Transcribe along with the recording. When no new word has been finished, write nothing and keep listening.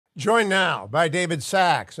Joined now by David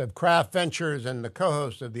Sachs of Craft Ventures and the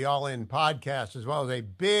co-host of the All In podcast, as well as a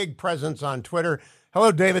big presence on Twitter.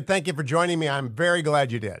 Hello, David. Thank you for joining me. I'm very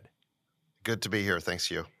glad you did. Good to be here. Thanks,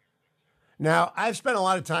 Hugh. Now, I've spent a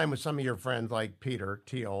lot of time with some of your friends like Peter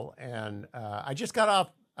Thiel, and I just got off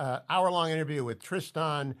an hour-long interview with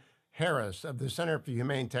Tristan Harris of the Center for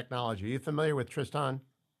Humane Technology. Are you familiar with Tristan?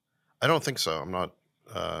 I don't think so. I'm not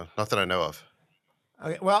that I know of.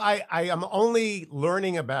 Okay, well, I am only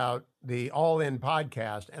learning about the All In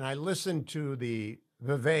podcast, and I listened to the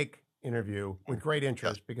Vivek interview with great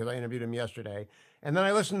interest because I interviewed him yesterday. And then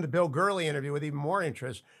I listened to the Bill Gurley interview with even more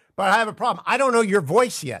interest. But I have a problem. I don't know your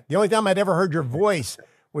voice yet. The only time I'd ever heard your voice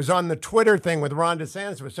was on the Twitter thing with Ron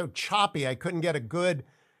DeSantis. It was so choppy, I couldn't get a good.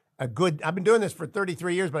 I've been doing this for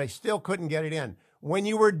 33 years, but I still couldn't get it in. When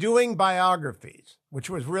you were doing biographies, which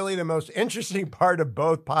was really the most interesting part of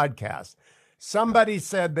both podcasts, somebody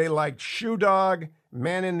said they liked Shoe Dog,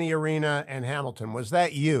 Man in the Arena, and Hamilton. Was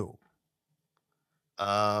that you?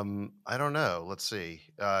 I don't know. Let's see.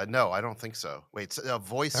 No, I don't think so. Wait, a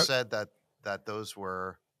voice said that those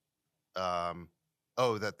were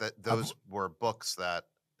those were books that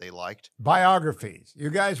they liked. Biographies. You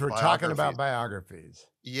guys were talking about biographies.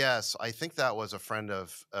 Yes, I think that was a friend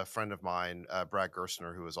of mine, Brad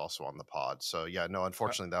Gerstner, who was also on the pod. So yeah, no,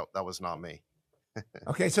 unfortunately that was not me.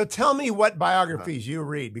 Okay, so tell me what biographies you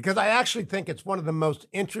read, because I actually think it's one of the most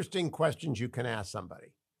interesting questions you can ask somebody.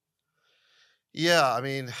 Yeah, I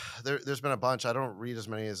mean, there's been a bunch. I don't read as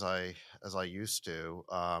many as I used to.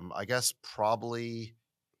 I guess probably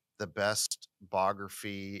the best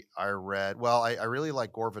biography I read. Well, I really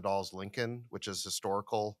like Gore Vidal's Lincoln, which is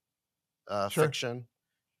historical fiction.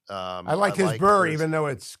 I like his Burr, even though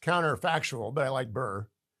it's counterfactual, but I like Burr.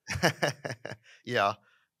 Yeah.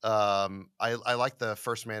 I like the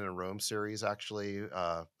First Man in Rome series, actually. We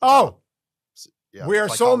are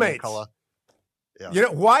soulmates. Yeah. You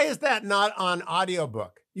know, why is that not on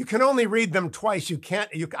audiobook? You can only read them twice.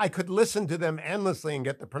 I could listen to them endlessly and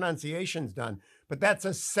get the pronunciations done, but that's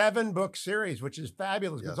a 7-book series, which is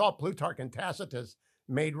fabulous. It's all Plutarch and Tacitus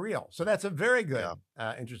made real. So that's a very good,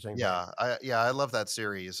 interesting. Yeah. I love that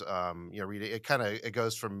series. Read it. It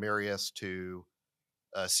goes from Marius to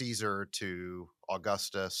Caesar to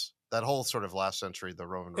Augustus, that whole sort of last century, the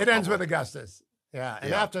Roman Republic. It ends with Augustus. Yeah.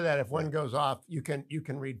 And after that, if one goes off, you can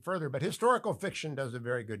read further, but historical fiction does a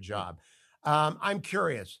very good job. I'm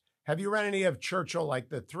curious, have you read any of Churchill, like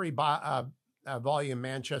the 3-volume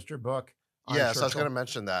Manchester book? Yes, Churchill? I was going to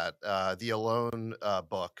mention that. The Alone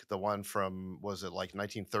book, the one from, was it like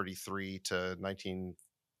 1933 to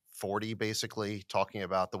 1940, basically, talking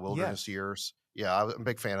about the wilderness years. Yeah, I'm a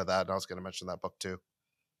big fan of that, and I was going to mention that book too.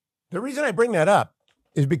 The reason I bring that up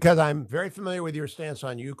is because I'm very familiar with your stance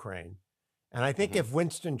on Ukraine. And I think if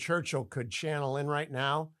Winston Churchill could channel in right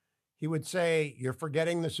now, he would say, you're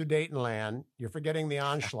forgetting the Sudetenland, you're forgetting the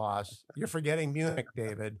Anschluss, you're forgetting Munich,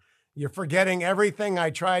 David, you're forgetting everything I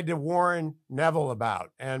tried to warn Neville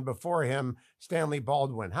about, and before him, Stanley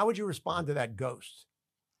Baldwin. How would you respond to that ghost?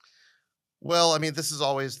 Well, I mean, this is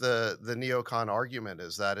always the neocon argument,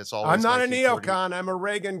 is that it's always. I'm not a neocon, I'm a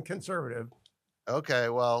Reagan conservative. Okay,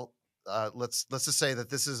 well, let's just say that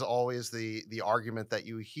this is always the argument that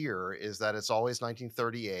you hear, is that it's always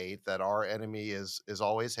 1938, that our enemy is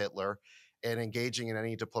always Hitler, and engaging in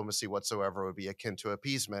any diplomacy whatsoever would be akin to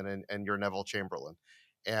appeasement, and you're Neville Chamberlain.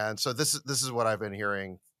 And so this is what I've been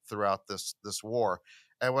hearing throughout this war.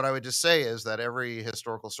 And what I would just say is that every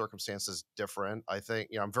historical circumstance is different. I think,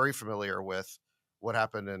 I'm very familiar with what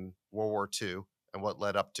happened in World War II and what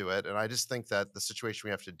led up to it. And I just think that the situation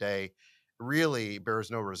we have today really bears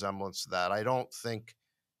no resemblance to that. I don't think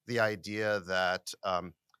the idea that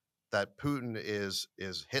that Putin is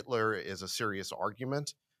Hitler is a serious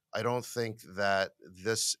argument. I don't think that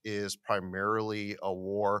this is primarily a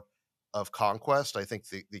war of conquest. I think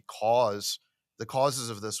the causes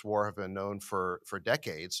of this war have been known for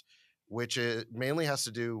decades, which mainly has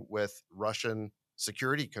to do with Russian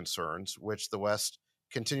security concerns, which the West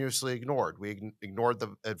continuously ignored. We ignored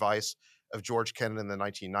the advice of George Kennan in the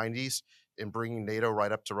 1990s in bringing NATO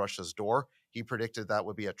right up to Russia's door. He predicted that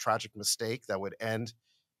would be a tragic mistake that would end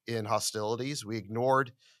in hostilities. We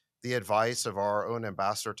ignored the advice of our own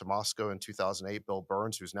ambassador to Moscow in 2008, Bill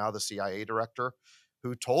Burns, who's now the CIA director,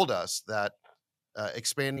 who told us that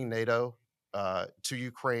expanding NATO to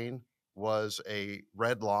Ukraine was a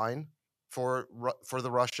red line for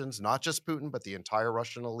the Russians, not just Putin, but the entire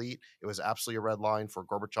Russian elite. It was absolutely a red line for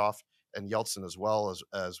Gorbachev and Yeltsin, as well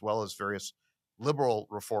as various liberal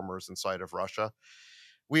reformers inside of Russia.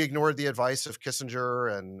 We ignored the advice of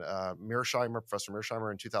Kissinger and Professor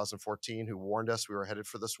Mearsheimer in 2014, who warned us we were headed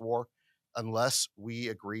for this war. unless we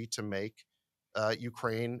agree to make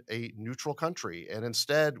Ukraine a neutral country. And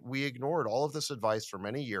instead, we ignored all of this advice for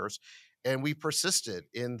many years, and we persisted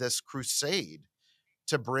in this crusade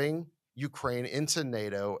to bring Ukraine into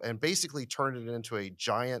NATO and basically turn it into a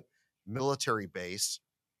giant military base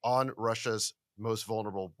on Russia's most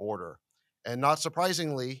vulnerable border. And not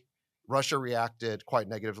surprisingly, Russia reacted quite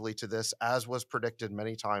negatively to this, as was predicted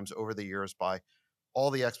many times over the years by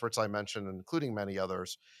all the experts I mentioned, including many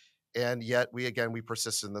others. And yet we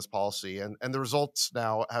persist in this policy, and the results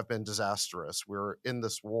now have been disastrous. We're in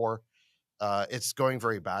this war. It's going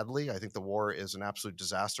very badly. I think the war is an absolute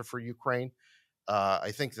disaster for Ukraine.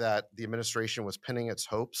 I think that the administration was pinning its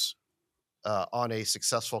hopes on a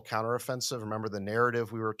successful counteroffensive. Remember the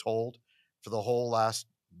narrative we were told for the whole last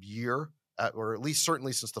year, or at least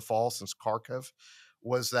certainly since the fall, since Kharkiv,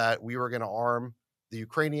 was that we were going to arm the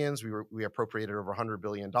Ukrainians. We appropriated over $100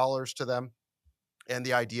 billion to them. And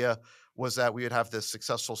the idea was that we would have this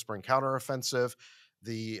successful spring counteroffensive.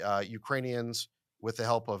 The Ukrainians, with the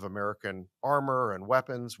help of American armor and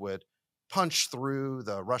weapons, would punch through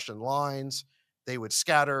the Russian lines. They would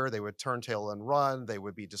scatter, they would turn tail and run, they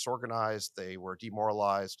would be disorganized, they were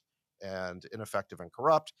demoralized and ineffective and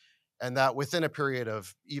corrupt. And that within a period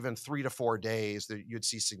of even 3 to 4 days, you'd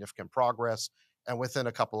see significant progress. And within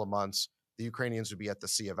a couple of months, the Ukrainians would be at the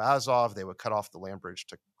Sea of Azov. They would cut off the land bridge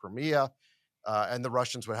to Crimea. And the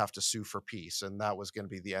Russians would have to sue for peace. And that was going to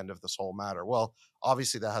be the end of this whole matter. Well,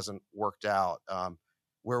 obviously, that hasn't worked out.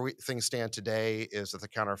 Where things stand today is that the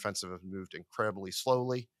counteroffensive have moved incredibly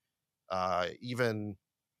slowly. Even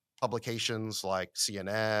publications like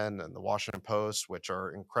CNN and the Washington Post, which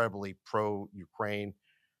are incredibly pro-Ukraine,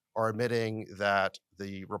 are admitting that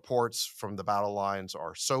the reports from the battle lines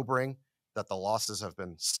are sobering, that the losses have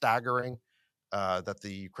been staggering, that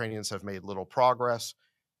the Ukrainians have made little progress,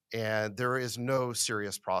 and there is no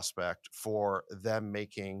serious prospect for them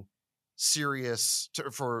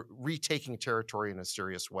for retaking territory in a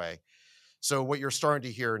serious way. So what you're starting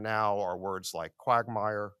to hear now are words like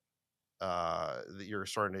quagmire. You're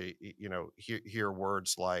starting to, hear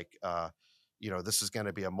words like, this is going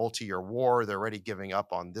to be a multi-year war. They're already giving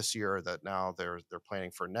up on this year. That now they're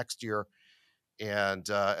planning for next year, and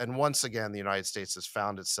once again, the United States has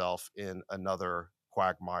found itself in another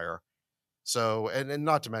quagmire. So, and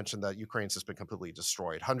not to mention that Ukraine's just been completely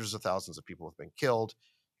destroyed. Hundreds of thousands of people have been killed.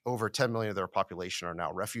 Over 10 million of their population are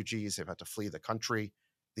now refugees. They've had to flee the country.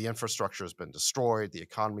 The infrastructure has been destroyed. The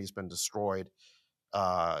economy has been destroyed.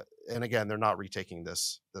 And again, they're not retaking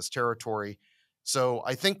this territory. So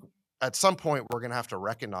I think at some point we're going to have to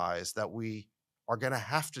recognize that we are going to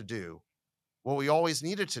have to do what we always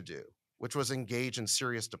needed to do, which was engage in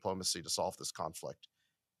serious diplomacy to solve this conflict.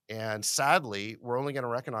 And sadly, we're only going to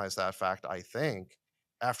recognize that fact, I think,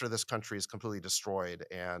 after this country is completely destroyed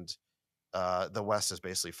and the West has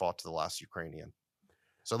basically fought to the last Ukrainian.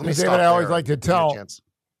 So let me stop there. I always like to tell.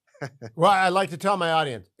 Well, I like to tell my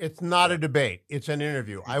audience, it's not a debate. It's an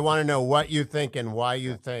interview. I want to know what you think and why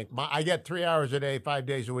you think. I get 3 hours a day, 5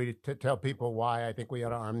 days a week to tell people why I think we ought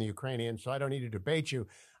to arm the Ukrainians, so I don't need to debate you.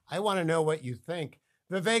 I want to know what you think.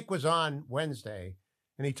 Vivek was on Wednesday,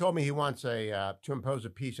 and he told me he wants to impose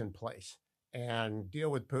a peace in place and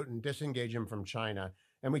deal with Putin, disengage him from China.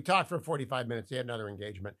 And we talked for 45 minutes. He had another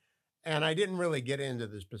engagement. And I didn't really get into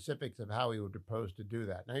the specifics of how he would propose to do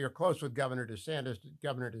that. Now, you're close with Governor DeSantis.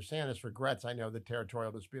 Governor DeSantis regrets, I know, the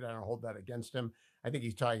territorial dispute. I don't hold that against him. I think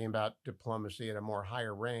he's talking about diplomacy at a more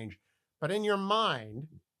higher range. But in your mind,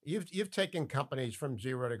 you've taken companies from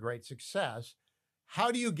zero to great success. How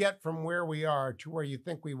do you get from where we are to where you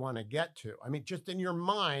think we want to get to? I mean, just in your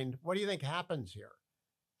mind, what do you think happens here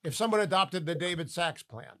if someone adopted the David Sachs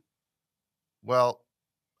plan? Well,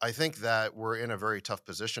 I think that we're in a very tough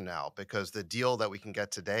position now because the deal that we can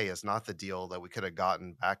get today is not the deal that we could have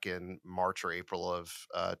gotten back in March or April of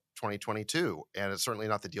 2022. And it's certainly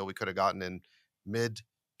not the deal we could have gotten in mid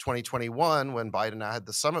 2021 when Biden had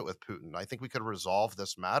the summit with Putin. I think we could resolve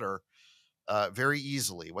this matter very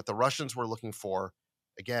easily. What the Russians were looking for,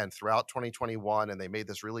 again, throughout 2021, and they made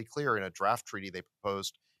this really clear in a draft treaty they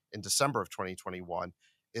proposed in December of 2021,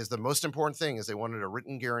 is the most important thing is they wanted a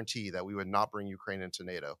written guarantee that we would not bring Ukraine into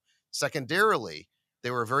NATO. Secondarily,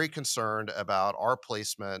 they were very concerned about our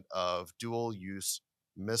placement of dual-use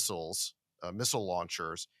missiles, missile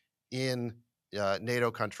launchers in NATO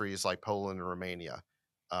countries like Poland and Romania.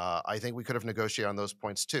 I think we could have negotiated on those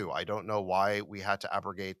points too. I don't know why we had to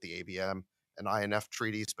abrogate the ABM and INF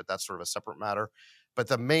treaties, but that's sort of a separate matter. But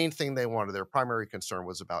the main thing they wanted, their primary concern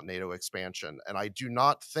was about NATO expansion. And I do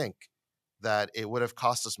not think that it would have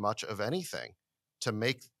cost us much of anything to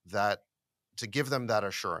make that, to give them that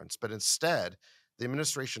assurance. But instead, the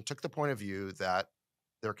administration took the point of view that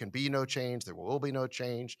there can be no change, there will be no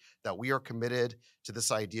change, that we are committed to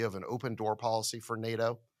this idea of an open door policy for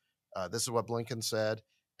NATO. This is what Blinken said.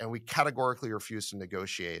 And we categorically refuse to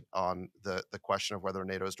negotiate on the question of whether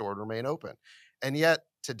NATO's door would remain open. And yet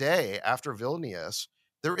today, after Vilnius,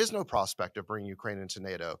 there is no prospect of bringing Ukraine into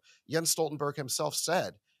NATO. Jens Stoltenberg himself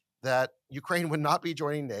said that Ukraine would not be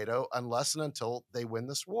joining NATO unless and until they win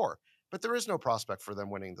this war. But there is no prospect for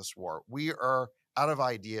them winning this war. We are out of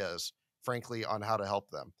ideas, frankly, on how to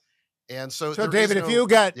help them. And so, David,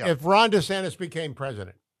 if Ron DeSantis became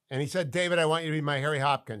president and he said, David, I want you to be my Harry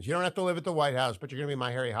Hopkins. You don't have to live at the White House, but you're going to be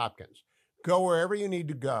my Harry Hopkins. Go wherever you need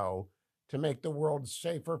to go to make the world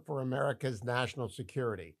safer for America's national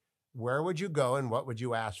security. Where would you go and what would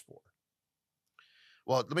you ask for?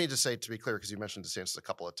 Well, let me just say, to be clear, because you mentioned DeSantis a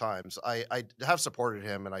couple of times, I have supported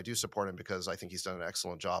him, and I do support him because I think he's done an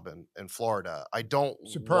excellent job in Florida. I don't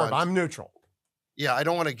Superb. I'm neutral. Yeah, I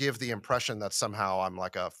don't want to give the impression that somehow I'm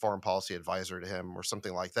like a foreign policy advisor to him or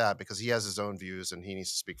something like that, because he has his own views and he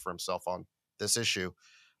needs to speak for himself on this issue.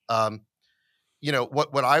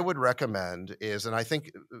 What I would recommend is, and I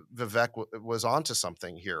think Vivek was onto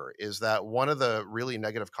something here, is that one of the really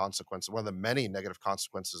negative consequences, one of the many negative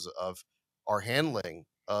consequences of our handling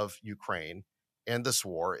of Ukraine and this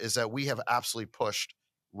war is that we have absolutely pushed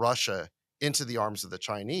Russia into the arms of the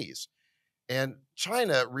Chinese. And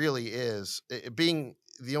China really is, being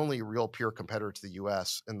the only real pure competitor to the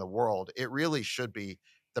U.S. in the world, it really should be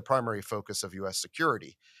the primary focus of U.S.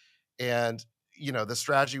 security. And, the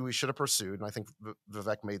strategy we should have pursued, and I think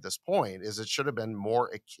Vivek made this point, is it should have been more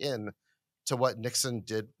akin to what Nixon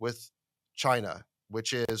did with China,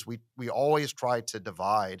 which is we always tried to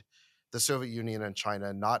divide the Soviet Union and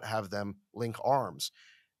China, not have them link arms.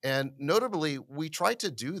 And notably, we tried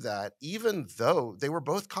to do that even though they were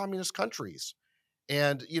both communist countries.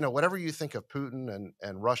 And, whatever you think of Putin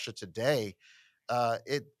and Russia today,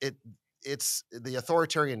 it's the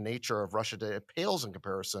authoritarian nature of Russia today. It pales in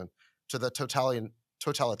comparison to the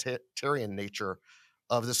totalitarian nature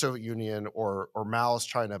of the Soviet Union or Mao's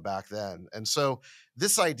China back then. And so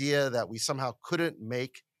this idea that we somehow couldn't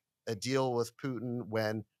make a deal with Putin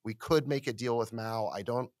when we could make a deal with Mao, I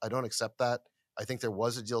don't accept that. I think there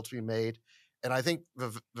was a deal to be made. And I think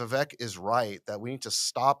Vivek is right that we need to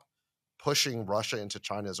stop pushing Russia into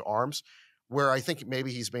China's arms. Where I think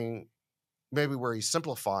maybe where he's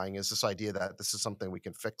simplifying is this idea that this is something we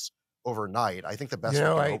can fix overnight. I think the best we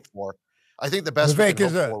can hope for. I think the best Vivek we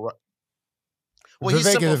can hope for. Well,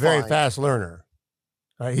 Vivek is a very fast learner.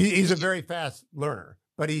 He's a very fast learner,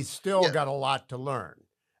 but he's still got a lot to learn.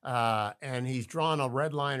 And he's drawn a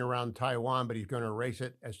red line around Taiwan, but he's going to erase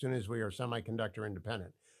it as soon as we are semiconductor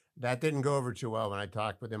independent. That didn't go over too well when I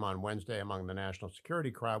talked with him on Wednesday among the national security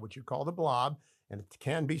crowd, which you call the blob, and it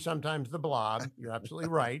can be sometimes the blob. You're absolutely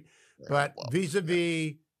right. But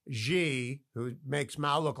vis-a-vis Xi, who makes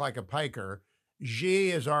Mao look like a piker, Xi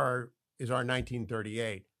is our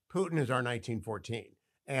 1938. Putin is our 1914.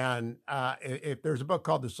 And if there's a book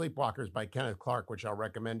called The Sleepwalkers by Kenneth Clark, which I'll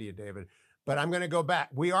recommend to you, David. But I'm going to go back.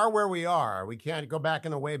 We are where we are. We can't go back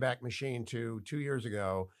in the Wayback Machine to 2 years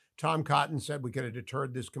ago. Tom Cotton said we could have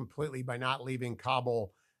deterred this completely by not leaving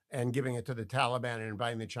Kabul and giving it to the Taliban and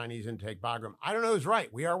inviting the Chinese in to take Bagram. I don't know who's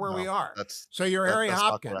right. We are where we are. So you're Harry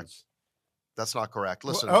Hopkins. That's not correct.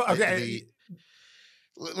 Listen, okay.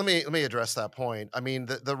 Let me address that point. I mean,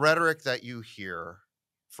 the rhetoric that you hear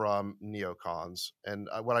from neocons, and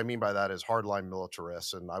what I mean by that is hardline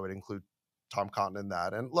militarists, and I would include Tom Cotton in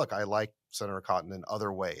that. And look, I like Senator Cotton in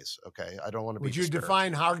other ways. Okay, I don't want to be. Would you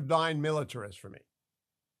define hardline militarist for me?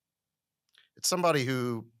 It's somebody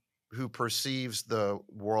who perceives the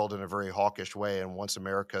world in a very hawkish way and wants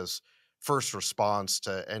America's first response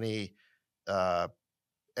to any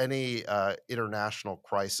international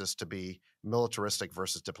crisis to be militaristic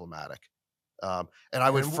versus diplomatic. And I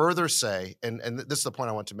would further say, and this is the point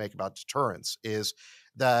I want to make about deterrence, is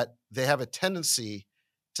that they have a tendency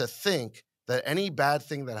to think that any bad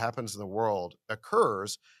thing that happens in the world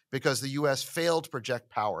occurs because the U.S. failed to project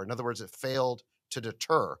power. In other words, it failed to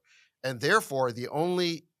deter. And therefore, the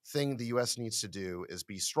only thing the U.S. needs to do is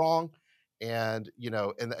be strong. And,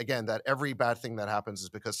 and again, that every bad thing that happens is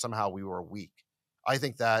because somehow we were weak. I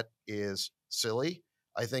think that is silly.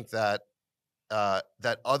 I think that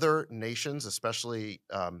that other nations, especially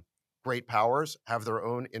great powers, have their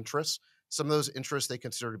own interests. Some of those interests they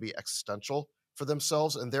consider to be existential for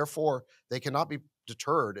themselves, and therefore they cannot be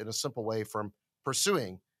deterred in a simple way from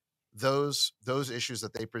pursuing those issues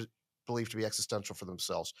that they believe to be existential for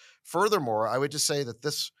themselves. Furthermore, I would just say that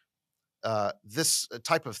this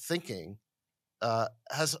type of thinking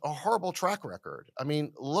has a horrible track record. I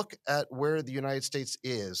mean, look at where the United States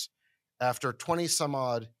is after 20 some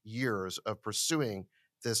odd years of pursuing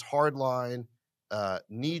this hardline,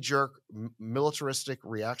 knee-jerk, militaristic,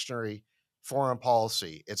 reactionary foreign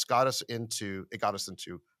policy. It got us into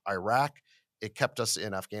Iraq. It kept us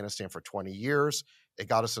in Afghanistan for 20 years. It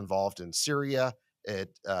got us involved in Syria.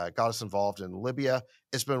 It got us involved in Libya.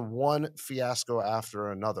 It's been one fiasco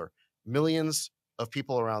after another. Millions of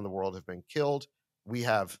people around the world have been killed. We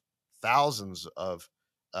have thousands of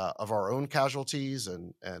our own casualties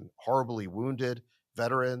and horribly wounded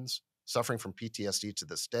veterans suffering from PTSD to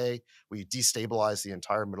this day. We destabilized the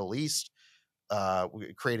entire Middle East,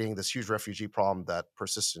 creating this huge refugee problem that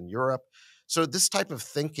persists in Europe. So this type of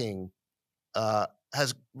thinking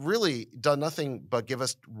has really done nothing but give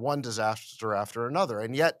us one disaster after another.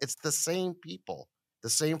 And yet it's the same people, the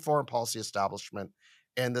same foreign policy establishment,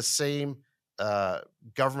 and the same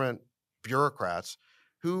government bureaucrats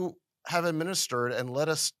who have administered and led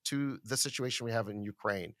us to the situation we have in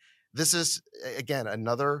Ukraine. This is, again,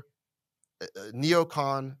 another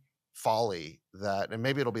neocon folly that, and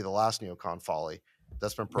maybe it'll be the last neocon folly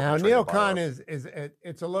that's been perpetrated. Now, neocon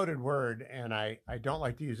it's a loaded word, and I don't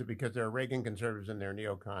like to use it because there are Reagan conservatives and there are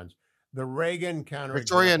neocons. The Reagan counter.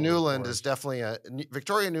 Victoria Nuland is definitely a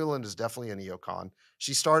neocon.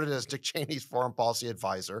 She started as Dick Cheney's foreign policy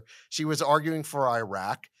advisor. She was arguing for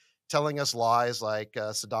Iraq, telling us lies like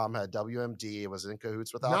Saddam had WMD. It was in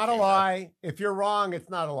cahoots with Al-Qaeda. Not a lie. If you're wrong, it's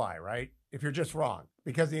not a lie, right? If you're just wrong,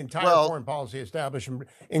 because the entire foreign policy establishment,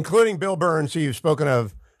 including Bill Burns, who you've spoken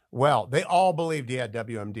of, well, they all believed he had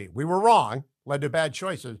WMD. We were wrong, led to bad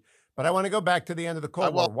choices. But I want to go back to the end of the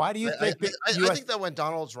Cold War. Why do you think I think that when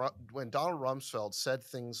Donald Rumsfeld said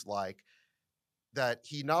things like that,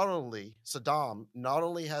 Saddam not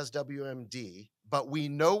only has WMD, but we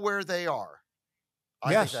know where they are.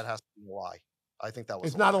 I think that has to be a lie. I think that was.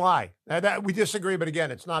 It's not a lie. We disagree, but again,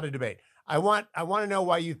 it's not a debate. I want to know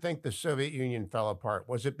why you think the Soviet Union fell apart.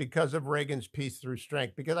 Was it because of Reagan's peace through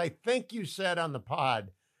strength? Because I think you said on the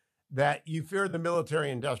pod that you feared the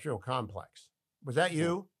military-industrial complex. Was that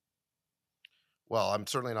you? Well, I'm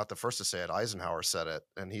certainly not the first to say it. Eisenhower said it,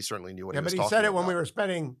 and he certainly knew what he was talking about. Yeah, but he said it when we were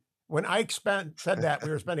spending, when Ike said that, we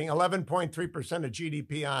were spending 11.3% of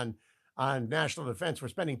GDP on national defense. We're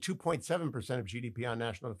spending 2.7% of GDP on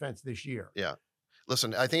national defense this year. Yeah.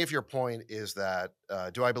 Listen, I think if your point is that,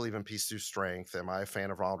 do I believe in peace through strength? Am I a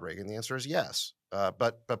fan of Ronald Reagan? The answer is yes.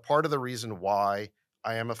 But part of the reason why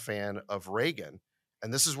I am a fan of Reagan,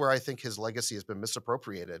 and this is where I think his legacy has been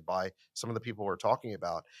misappropriated by some of the people we're talking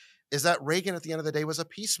about, is that Reagan at the end of the day was a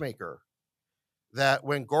peacemaker. That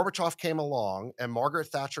when Gorbachev came along and Margaret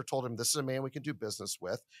Thatcher told him, this is a man we can do business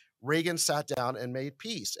with, Reagan sat down and made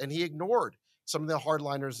peace. And he ignored some of the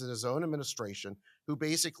hardliners in his own administration who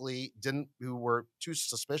who were too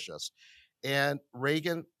suspicious. And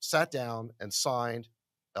Reagan sat down and signed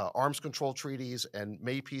arms control treaties and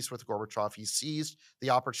made peace with Gorbachev. He seized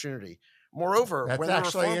the opportunity. Moreover, that's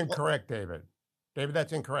actually incorrect, David. David,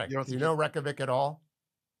 that's incorrect. Do you know Reykjavik at all?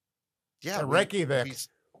 Yeah, Reykjavik.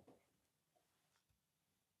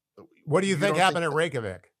 What do you think happened at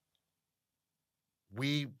Reykjavik?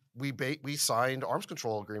 We signed arms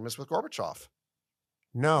control agreements with Gorbachev.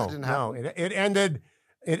 No. It ended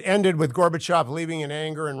with Gorbachev leaving in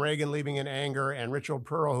anger and Reagan leaving in anger, and Richard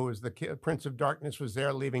Pearl, who was the Prince of Darkness, was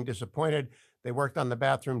there leaving disappointed. They worked on the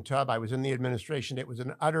bathroom tub. I was in the administration. It was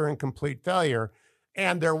an utter and complete failure.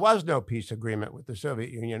 And there was no peace agreement with the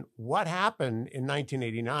Soviet Union. What happened in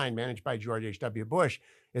 1989, managed by George H.W. Bush,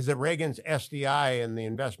 is that Reagan's SDI and the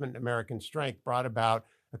investment in American strength brought about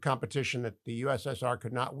a competition that the USSR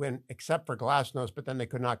could not win except for glasnost, but then they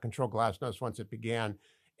could not control glasnost once it began,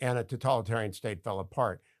 and a totalitarian state fell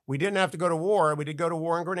apart. We didn't have to go to war. We did go to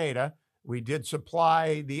war in Grenada. We did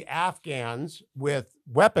supply the Afghans with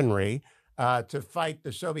weaponry to fight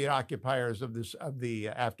the Soviet occupiers of the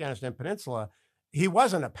Afghanistan Peninsula. He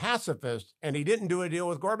wasn't a pacifist, and he didn't do a deal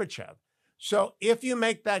with Gorbachev. So if you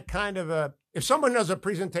make that kind of if someone does a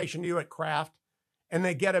presentation to you at Kraft and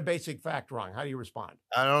they get a basic fact wrong, how do you respond?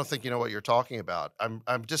 I don't think you know what you're talking about.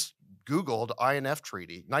 I'm just Googled INF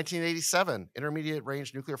Treaty, 1987, Intermediate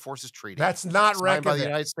Range Nuclear Forces Treaty. That's not Reykjavik. By the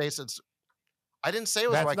United States. I didn't say it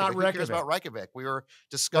was Reykjavik. Not Reykjavik. Who cares about Reykjavik? We were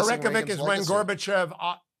discussing Reykjavik Reagan's is legacy.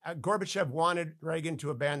 when Gorbachev wanted Reagan to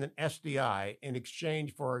abandon SDI in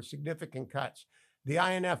exchange for significant cuts. The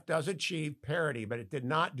INF does achieve parity, but it did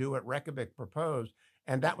not do what Reykjavik proposed,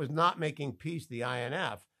 and that was not making peace. The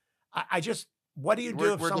INF. What do you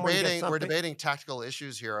do if someone gets something? We're debating tactical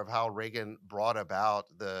issues here of how Reagan brought about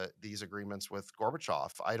these agreements with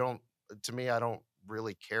Gorbachev. I don't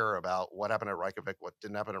really care about what happened at Reykjavik, what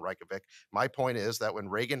didn't happen at Reykjavik. My point is that when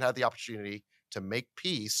Reagan had the opportunity to make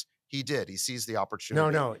peace, he did. He seized the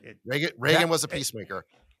opportunity. No, Reagan was a peacemaker.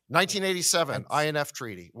 1987 that's, INF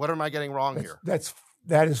treaty. What am I getting wrong here?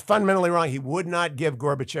 That is fundamentally wrong. He would not give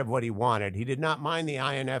Gorbachev what he wanted. He did not mind the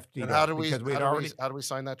INF deal. And how do we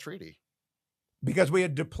sign that treaty? Because we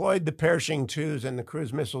had deployed the Pershing 2s and the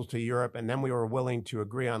cruise missiles to Europe, and then we were willing to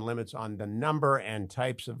agree on limits on the number and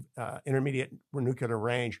types of intermediate nuclear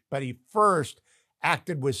range. But he first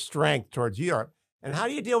acted with strength towards Europe. And how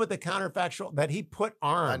do you deal with the counterfactual that he put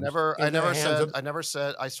arms? I never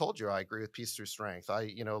said, I told you, I agree with peace through strength.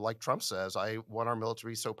 Like Trump says, I want our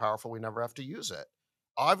military so powerful we never have to use it.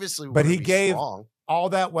 Obviously, but he gave all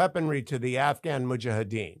that weaponry to the Afghan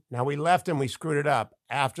Mujahideen. Now, we left and we screwed it up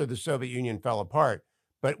after the Soviet Union fell apart.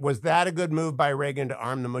 But was that a good move by Reagan to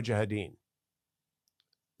arm the Mujahideen?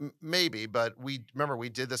 Maybe, but we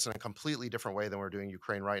did this in a completely different way than we're doing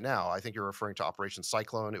Ukraine right now. I think you're referring to Operation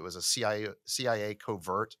Cyclone. It was a CIA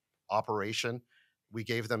covert operation. We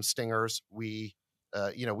gave them stingers. We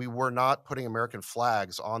were not putting American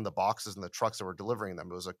flags on the boxes and the trucks that were delivering them.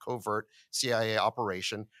 It was a covert CIA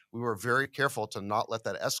operation. We were very careful to not let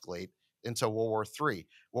that escalate into World War III.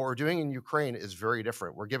 What we're doing in Ukraine is very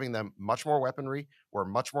different. We're giving them much more weaponry. We're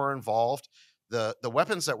much more involved. The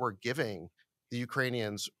weapons that we're giving the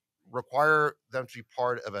Ukrainians require them to be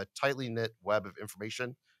part of a tightly knit web of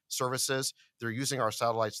information services. They're using our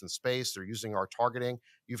satellites in space. They're using our targeting.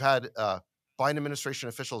 You've had Biden administration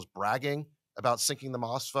officials bragging about sinking the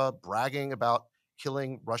Moskva, bragging about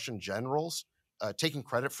killing Russian generals, taking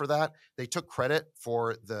credit for that. They took credit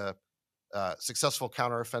for the successful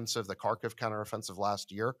counteroffensive, the Kharkiv counteroffensive last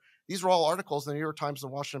year. These were all articles in the New York Times and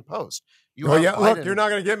the Washington Post. Look, you're not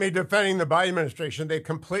going to get me defending the Biden administration. They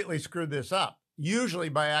completely screwed this up, usually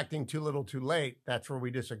by acting too little too late. That's where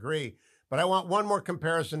we disagree. But I want one more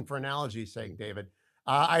comparison for analogy's sake, David.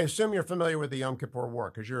 I assume you're familiar with the Yom Kippur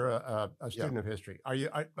War because you're a student of history. Are you?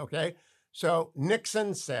 Okay. So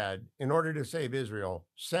Nixon said, in order to save Israel,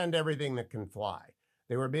 send everything that can fly.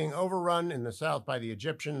 They were being overrun in the south by the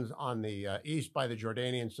Egyptians, on the east by the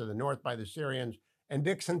Jordanians, to the north by the Syrians. And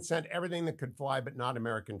Nixon sent everything that could fly, but not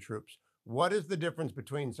American troops. What is the difference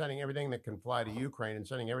between sending everything that can fly to Ukraine and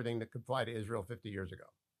sending everything that could fly to Israel 50 years ago?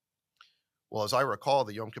 Well, as I recall,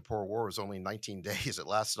 the Yom Kippur War was only 19 days. It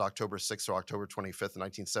lasted October 6th to October 25th,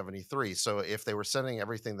 1973. So if they were sending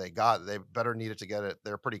everything they got, they better needed to get it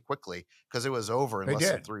there pretty quickly because it was over in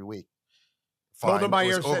less than 3 weeks. Hold my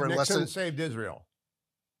ears said Nixon saved Israel.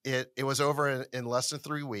 It was over in less than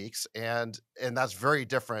 3 weeks, and that's very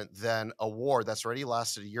different than a war that's already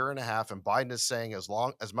lasted a year and a half. And Biden is saying as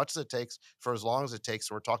much as it takes for as long as it takes.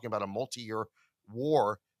 So we're talking about a multi-year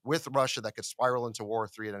war with Russia that could spiral into War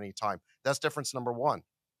III at any time. That's difference number one.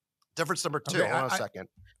 Difference number two. Hold on a second.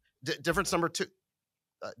 Difference number two.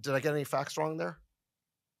 Did I get any facts wrong there?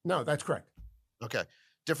 No, that's correct. Okay.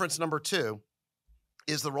 Difference number two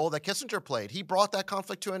is the role that Kissinger played. He brought that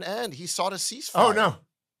conflict to an end. He sought a ceasefire. Oh, no.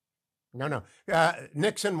 No.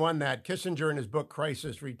 Nixon won that. Kissinger in his book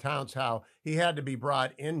Crisis recounts how he had to be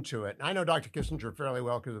brought into it. I know Dr. Kissinger fairly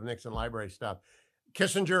well because of the Nixon Library stuff.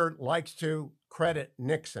 Kissinger likes to credit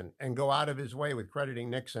Nixon and go out of his way with crediting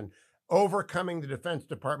Nixon, overcoming the Defense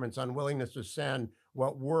Department's unwillingness to send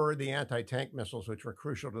what were the anti-tank missiles, which were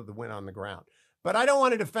crucial to the win on the ground. But I don't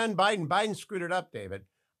want to defend Biden. Biden screwed it up, David.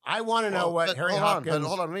 I want to know what Harry Hopkins...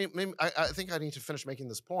 Hold on. I think I need to finish making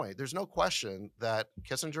this point. There's no question that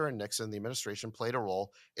Kissinger and Nixon, the administration, played a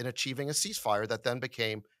role in achieving a ceasefire that then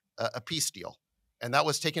became a peace deal. And that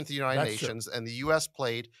was taken to the United Nations, and the U.S.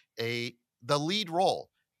 played the lead role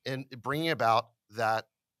in bringing about that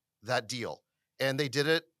deal. And they did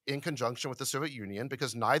it in conjunction with the Soviet Union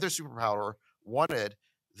because neither superpower wanted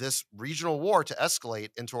this regional war to escalate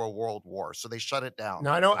into a world war. So they shut it down.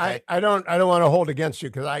 No, I don't. Okay? I don't want to hold against you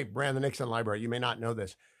because I ran the Nixon Library. You may not know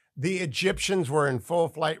this. The Egyptians were in full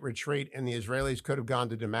flight retreat, and the Israelis could have gone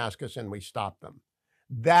to Damascus, and we stopped them.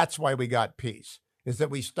 That's why we got peace. Is that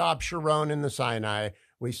we stopped Sharon in the Sinai.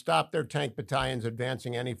 We stopped their tank battalions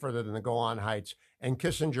advancing any further than the Golan Heights. And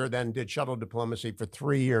Kissinger then did shuttle diplomacy for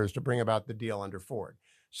 3 years to bring about the deal under Ford.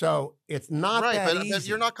 So it's not that easy. But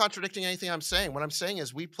you're not contradicting anything I'm saying. What I'm saying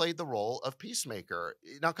is we played the role of peacemaker.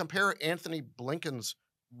 Now compare Anthony Blinken's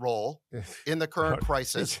role in the current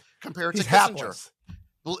crisis compared to Kissinger.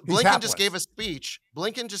 Blinken just gave a speech.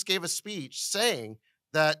 Blinken just gave a speech saying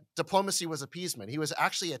that diplomacy was appeasement. He was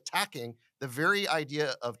actually attacking the very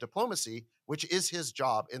idea of diplomacy, which is his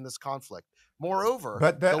job in this conflict. Moreover,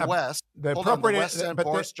 the West sent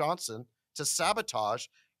Boris Johnson to sabotage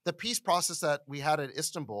the peace process that we had at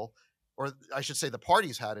Istanbul, or I should say the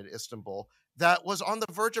parties had in Istanbul, that was on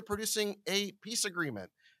the verge of producing a peace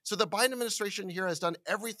agreement. So the Biden administration here has done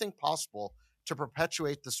everything possible to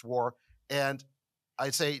perpetuate this war, and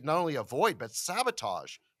I'd say not only avoid but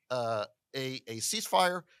sabotage a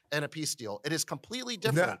ceasefire and a peace deal. It is completely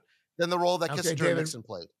different than the role that Kissinger and Nixon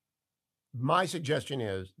played. My suggestion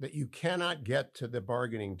is that you cannot get to the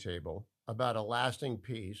bargaining table about a lasting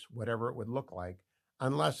peace, whatever it would look like,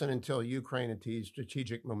 unless and until Ukraine achieves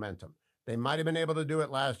strategic momentum. They might have been able to do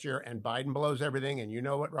it last year, and Biden blows everything. And you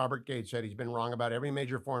know what Robert Gates said. He's been wrong about every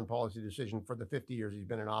major foreign policy decision for the 50 years he's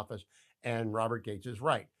been in office, and Robert Gates is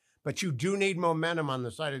right. But you do need momentum on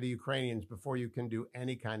the side of the Ukrainians before you can do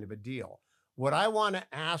any kind of a deal. What I want to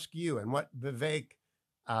ask you, and what Vivek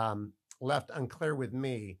left unclear with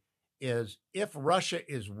me, is if Russia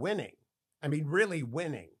is winning, I mean, really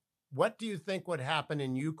winning, what do you think would happen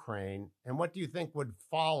in Ukraine? And what do you think would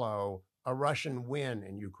follow a Russian win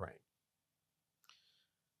in Ukraine?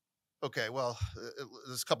 Okay, well,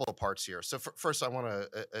 there's a couple of parts here. So first, I want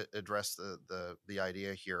to address the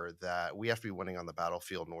idea here that we have to be winning on the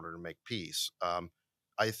battlefield in order to make peace.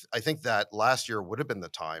 I think that last year would have been the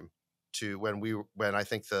time to when I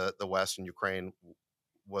think the West and Ukraine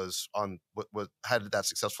had that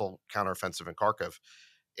successful counteroffensive in Kharkiv,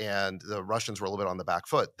 and the Russians were a little bit on the back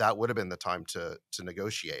foot. That would have been the time to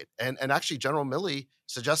negotiate. And actually, General Milley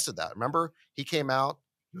suggested that. Remember, he came out.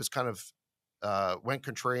 He was kind of went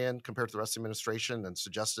contrarian compared to the rest of the administration and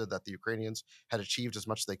suggested that the Ukrainians had achieved as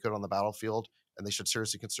much as they could on the battlefield and they should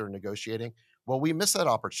seriously consider negotiating. Well, we missed that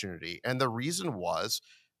opportunity. And the reason was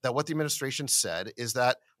that what the administration said is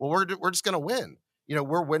that, well, we're just going to win.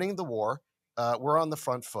 We're winning the war. We're on the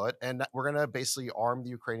front foot, and we're going to basically arm the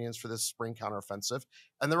Ukrainians for this spring counteroffensive.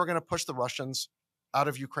 And then we're going to push the Russians out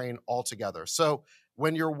of Ukraine altogether. So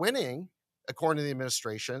when you're winning, according to the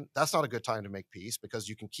administration, that's not a good time to make peace because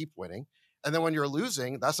you can keep winning. And then when you're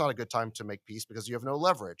losing, that's not a good time to make peace because you have no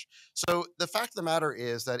leverage. So the fact of the matter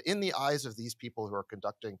is that in the eyes of these people who are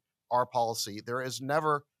conducting our policy, there is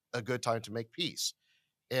never a good time to make peace.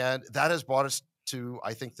 And that has brought us to,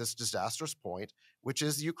 I think, this disastrous point, which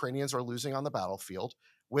is the Ukrainians are losing on the battlefield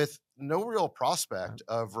with no real prospect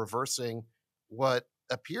of reversing what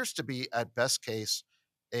appears to be, at best case,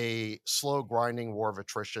 a slow grinding war of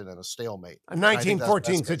attrition and a stalemate. A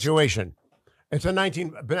 1914 situation. It's a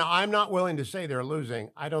 19, but I'm not willing to say they're losing.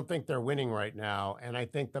 I don't think they're winning right now. And I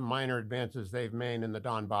think the minor advances they've made in the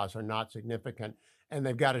Donbass are not significant. And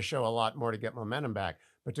they've got to show a lot more to get momentum back.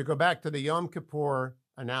 But to go back to the Yom Kippur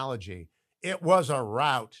analogy, it was a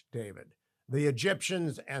rout, David. The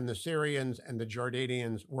Egyptians and the Syrians and the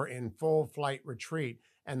Jordanians were in full flight retreat.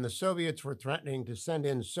 And the Soviets were threatening to send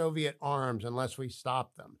in Soviet arms unless we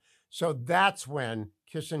stopped them. So that's when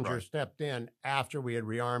Kissinger stepped in after we had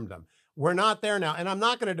rearmed them. We're not there now. And I'm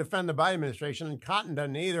not going to defend the Biden administration, and Cotton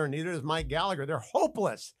doesn't either, and neither does Mike Gallagher. They're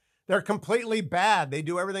hopeless. They're completely bad. They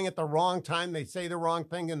do everything at the wrong time. They say the wrong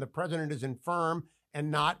thing, and the president is infirm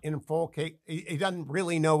and not in full cake. He doesn't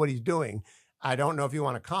really know what he's doing. I don't know if you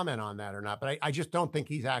want to comment on that or not, but I just don't think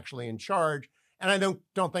he's actually in charge. And I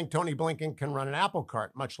don't think Tony Blinken can run an apple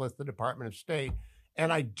cart, much less the Department of State.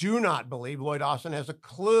 And I do not believe Lloyd Austin has a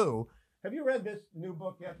clue. Have you read this new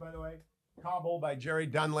book yet, by the way? Kabul by Jerry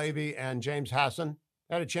Dunleavy and James Hassan.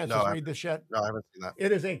 Had a chance to read this yet? No, I haven't seen that.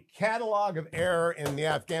 It is a catalog of error in the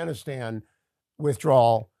Afghanistan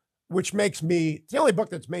withdrawal, which makes me, it's the only book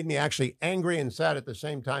that's made me actually angry and sad at the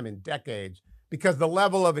same time in decades, because the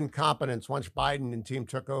level of incompetence once Biden and team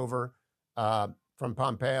took over from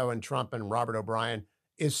Pompeo and Trump and Robert O'Brien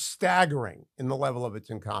is staggering in the level of its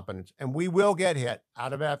incompetence. And we will get hit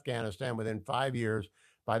out of Afghanistan within 5 years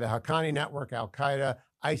by the Haqqani network, Al-Qaeda,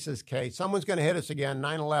 ISIS-K. Someone's going to hit us again,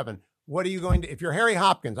 9/11. What are you going to, if you're Harry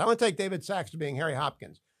Hopkins, I want to take David Sachs to being Harry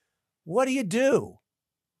Hopkins. What do you do?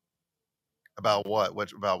 About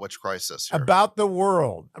what? About which crisis here? About the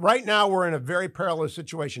world. Right now, we're in a very perilous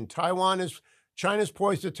situation. China's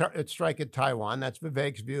poised to strike at Taiwan. That's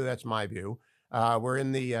Vivek's view. That's my view. We're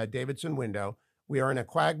in the Davidson window. We are in a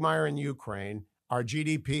quagmire in Ukraine. Our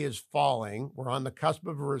GDP is falling. We're on the cusp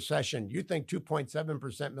of a recession. You think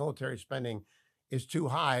 2.7% military spending is too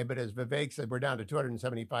high, but as Vivek said, we're down to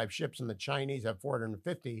 275 ships and the Chinese have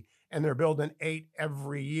 450, and they're building 8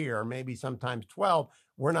 every year, maybe sometimes 12.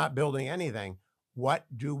 We're not building anything. What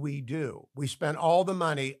do? We spend all the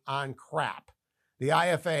money on crap. The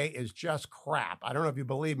IFA is just crap. I don't know if you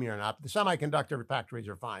believe me or not, but the semiconductor factories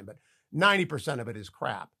are fine, but 90% of it is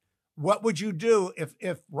crap. What would you do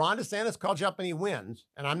if Ron DeSantis calls you up and he wins?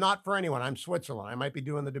 And I'm not for anyone. I'm Switzerland. I might be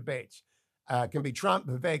doing the debates. It can be Trump,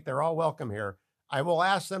 Vivek. They're all welcome here. I will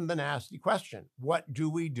ask them the nasty question. What do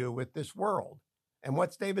we do with this world? And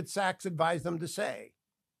what's David Sachs advised them to say?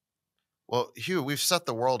 Well, Hugh, we've set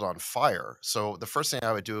the world on fire. So the first thing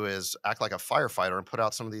I would do is act like a firefighter and put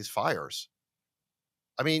out some of these fires.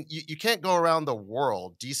 I mean, you can't go around the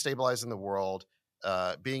world destabilizing the world,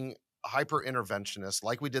 being hyper interventionist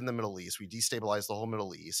like we did in the Middle East. We destabilized the whole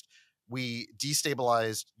Middle East. We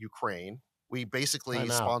destabilized Ukraine. We basically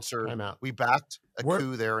Time out. sponsored, Time out. we backed a Were,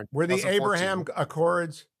 coup there in were the 2014. Abraham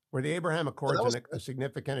Accords, were the Abraham But that Accords was a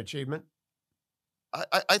significant achievement?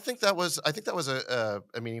 I think that was a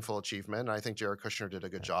meaningful achievement. And I think Jared Kushner did a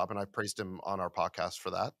good job, and I praised him on our podcast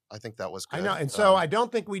for that. I think that was I know. good. And so I don't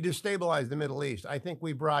think we destabilized the Middle East. I think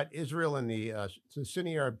we brought Israel and the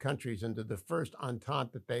Sunni Arab countries into the first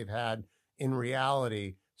entente that they've had in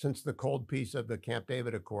reality since the cold peace of the Camp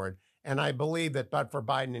David Accord. And I believe that but for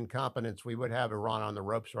Biden incompetence, we would have Iran on the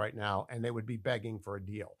ropes right now, and they would be begging for a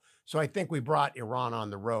deal. So I think we brought Iran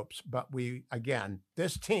on the ropes. But again,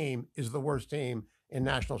 this team is the worst team in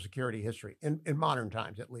national security history, in modern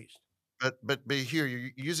times at least. But here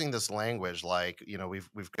you're using this language like,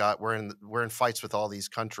 we've got we're in fights with all these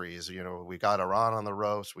countries. We got Iran on the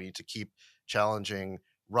ropes. We need to keep challenging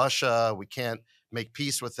Russia. We can't make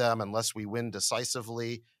peace with them unless we win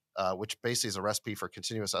decisively, which basically is a recipe for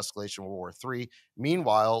continuous escalation of World War III.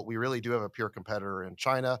 Meanwhile, we really do have a pure competitor in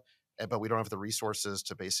China, but we don't have the resources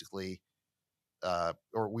to basically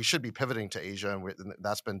or we should be pivoting to Asia, and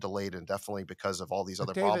that's been delayed indefinitely because of all these But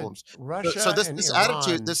other David, problems. So Russia this and this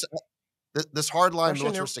attitude, Iran, this hardline Russia and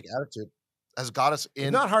militaristic attitude has got us It's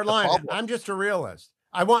in not hard the line. problem. I'm just a realist.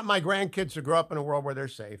 I want my grandkids to grow up in a world where they're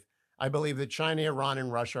safe. I believe that China, Iran,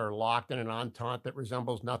 and Russia are locked in an entente that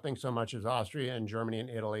resembles nothing so much as Austria and Germany and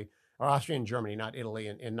Italy, or Austria and Germany, not Italy,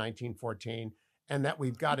 in 1914, and that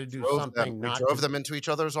we've got to do something We not drove to. them into each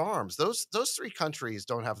other's arms. Those three countries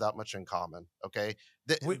don't have that much in common. Okay,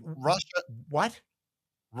 We, Russia, what?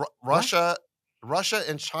 Ru- What? Russia, Russia,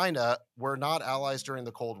 and China were not allies during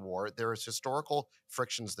the Cold War. There is historical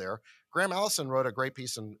frictions there. Graham Allison wrote a great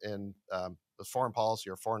piece in the Foreign Policy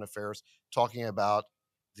or Foreign Affairs talking about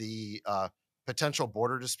the potential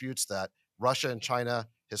border disputes that Russia and China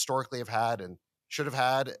historically have had and should have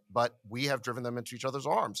had, but we have driven them into each other's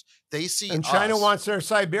arms. They see And China us. wants their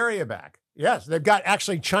Siberia back. Yes, they've got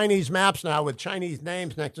actually Chinese maps now with Chinese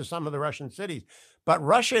names next to some of the Russian cities. But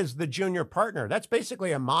Russia is the junior partner. That's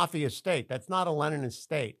basically a mafia state. That's not a Leninist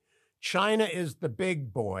state. China is the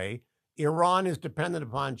big boy. Iran is dependent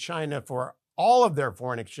upon China for all of their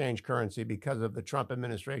foreign exchange currency because of the Trump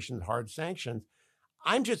administration's hard sanctions.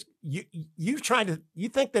 I'm just you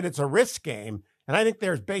think that it's a risk game, and I think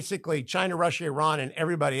there's basically China, Russia, Iran, and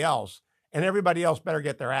everybody else better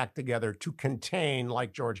get their act together to contain,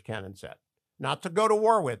 like George Kennan said, not to go to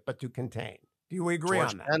war with, but to contain. Do you agree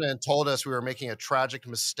George on that? Kennan told us we were making a tragic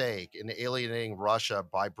mistake in alienating Russia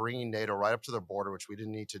by bringing NATO right up to the border, which we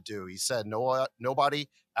didn't need to do. He said nobody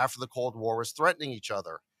after the Cold War was threatening each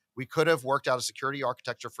other. We could have worked out a security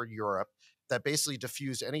architecture for Europe that basically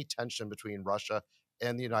diffused any tension between Russia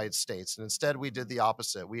and the United States. And instead, we did the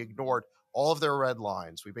opposite. We ignored all of their red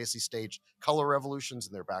lines. We basically staged color revolutions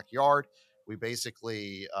in their backyard. We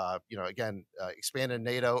basically, expanded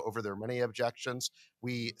NATO over their many objections.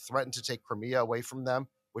 We threatened to take Crimea away from them,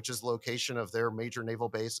 which is the location of their major naval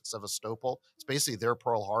base at Sevastopol. It's basically their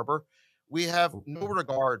Pearl Harbor. We have no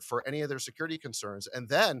regard for any of their security concerns. And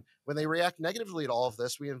then when they react negatively to all of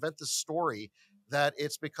this, we invent this story that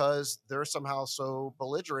it's because they're somehow so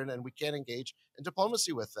belligerent and we can't engage in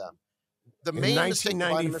diplomacy with them. The In main mistake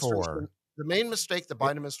 1994, the Biden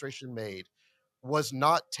administration made was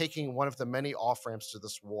not taking one of the many off ramps to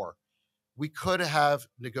this war. We could have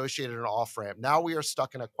negotiated an off ramp. Now we are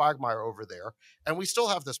stuck in a quagmire over there, and we still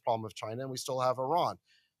have this problem of China, and we still have Iran.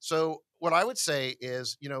 So what I would say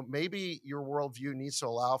is, maybe your worldview needs to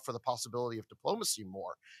allow for the possibility of diplomacy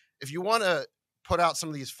more. If you want to put out some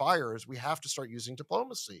of these fires, we have to start using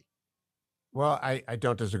diplomacy. well, I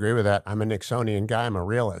don't disagree with that. I'm a Nixonian guy. I'm a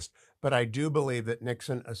realist. But I do believe that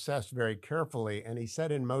Nixon assessed very carefully, and he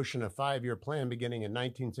set in motion a 5-year plan beginning in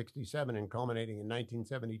 1967 and culminating in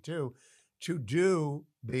 1972 to do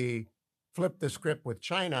the flip the script with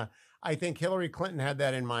China. I think Hillary Clinton had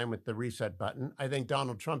that in mind with the reset button. I think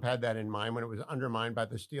Donald Trump had that in mind when it was undermined by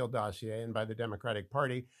the Steele dossier and by the Democratic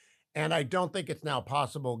Party. And I don't think it's now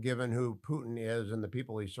possible, given who Putin is and the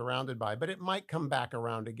people he's surrounded by, but it might come back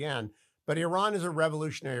around again. But Iran is a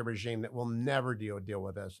revolutionary regime that will never do a deal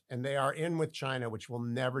with us. And they are in with China, which will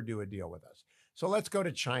never do a deal with us. So let's go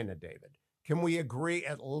to China, David. Can we agree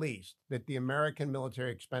at least that the American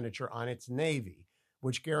military expenditure on its Navy,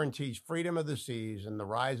 which guarantees freedom of the seas and the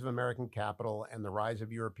rise of American capital and the rise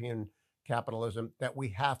of European capitalism, that we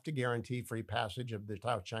have to guarantee free passage of the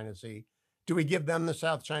South China Sea? Do we give them the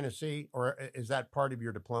South China Sea, or is that part of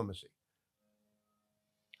your diplomacy?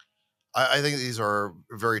 I think these are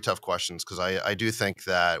very tough questions because I do think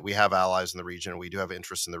that we have allies in the region. We do have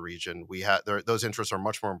interests in the region. Those interests are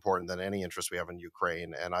much more important than any interest we have in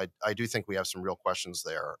Ukraine, and I do think we have some real questions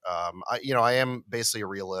there. I am basically a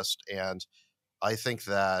realist, and I think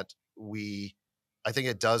that I think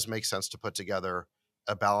it does make sense to put together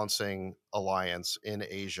a balancing alliance in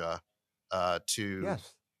Asia to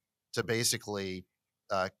Yes. basically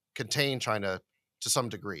contain China to some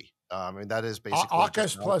degree. I mean, that is basically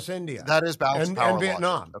just AUKUS plus India balanced and power logic.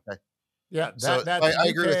 Vietnam. Okay, Yeah, so that's I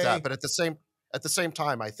agree with that, UK. but at the same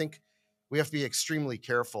time, I think we have to be extremely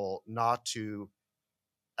careful not to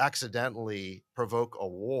accidentally provoke a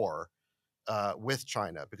war with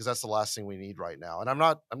China because that's the last thing we need right now. And I'm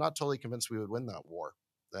not totally convinced we would win that war.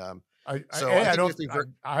 Um, so I think we have to be very,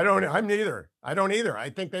 I don't, I'm neither. I don't either. I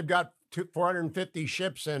think they've got 450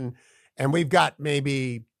 ships and we've got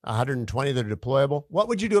maybe 120 that are deployable. What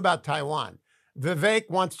would you do about Taiwan? Vivek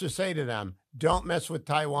wants to say to them, don't mess with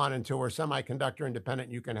Taiwan until we're semiconductor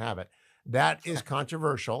independent. You can have it. That is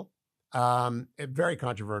controversial, very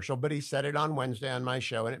controversial, but he said it on Wednesday on my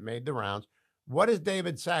show and it made the rounds. What does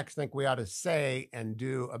David Sachs think we ought to say and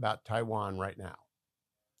do about Taiwan right now?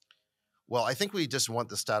 well, I think we just want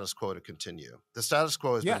the status quo to continue. The status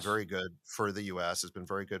quo has been Yes. very good for the US, has been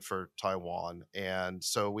very good for Taiwan. And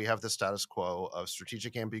so we have the status quo of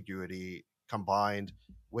strategic ambiguity combined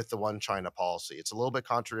with the one China policy. It's a little bit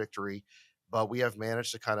contradictory, but we have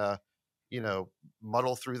managed to kind of,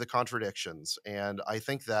 muddle through the contradictions. And I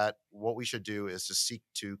think that what we should do is to seek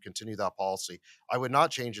to continue that policy. I would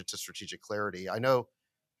not change it to strategic clarity. I know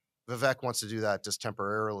Vivek wants to do that just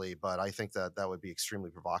temporarily, but I think that that would be extremely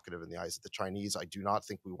provocative in the eyes of the Chinese. I do not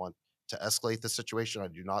think we want to escalate the situation. I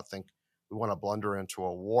do not think we want to blunder into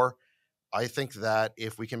a war. I think that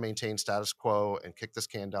if we can maintain status quo and kick this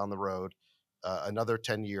can down the road another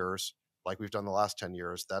 10 years, like we've done the last 10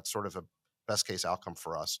 years, that's sort of a best case outcome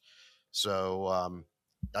for us. So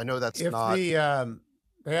I know that's If not. they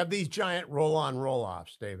have these giant roll-on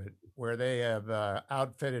roll-offs, David, where they have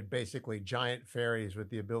outfitted basically giant ferries with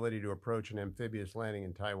the ability to approach an amphibious landing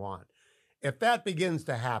in Taiwan. If that begins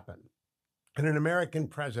to happen, and an American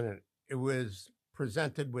president it was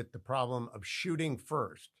presented with the problem of shooting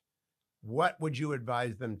first, what would you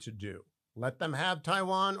advise them to do? Let them have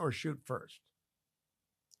Taiwan or shoot first?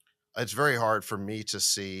 It's very hard for me to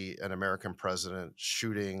see an American president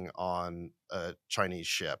shooting on a Chinese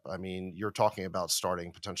ship. I mean, you're talking about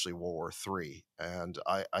starting potentially World War III. And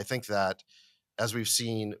I think that, as we've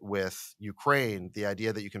seen with Ukraine, the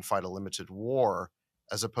idea that you can fight a limited war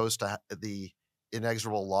as opposed to the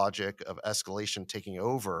inexorable logic of escalation taking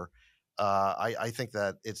over, I think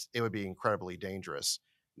that it would be incredibly dangerous.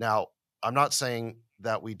 Now, I'm not saying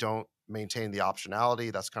that we don't maintain the optionality.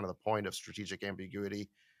 That's kind of the point of strategic ambiguity.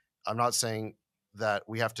 I'm not saying that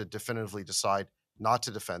we have to definitively decide not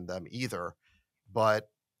to defend them either,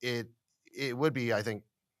 but it would be, I think,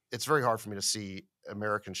 it's very hard for me to see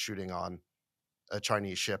Americans shooting on a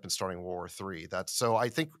Chinese ship and starting World War III. That's so I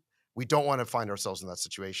think we don't want to find ourselves in that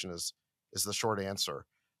situation is the short answer.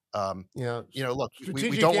 Look, we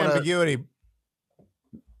strategic don't want to. ambiguity.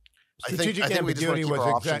 I think we just want to keep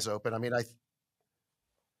our options open. I mean,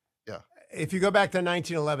 yeah. If you go back to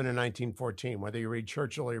 1911 and 1914, whether you read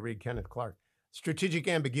Churchill or you read Kenneth Clark, strategic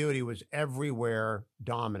ambiguity was everywhere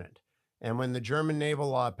dominant. And when the German naval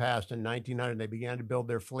law passed in 1900, they began to build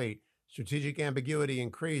their fleet. Strategic ambiguity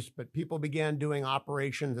increased, but people began doing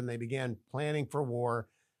operations and they began planning for war,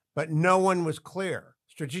 but no one was clear.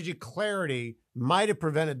 Strategic clarity might have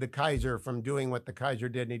prevented the Kaiser from doing what the Kaiser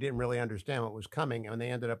did, and he didn't really understand what was coming, and they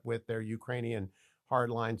ended up with their Ukrainian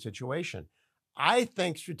hardline situation. I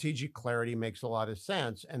think strategic clarity makes a lot of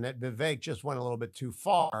sense, and that Vivek just went a little bit too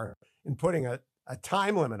far in putting a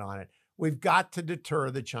time limit on it. We've got to deter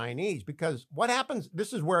the Chinese, because what happens,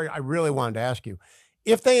 this is where I really wanted to ask you,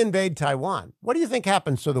 if they invade Taiwan, what do you think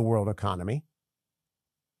happens to the world economy?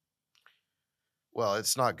 Well,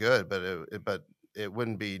 it's not good, but it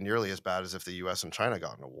wouldn't be nearly as bad as if the U.S. and China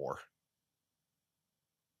got in a war,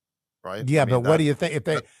 right? Yeah, I mean, but what do you think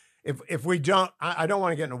if we don't? I don't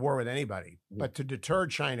want to get in a war with anybody, but to deter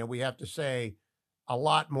China, we have to say a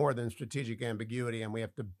lot more than strategic ambiguity, and we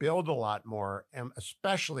have to build a lot more, and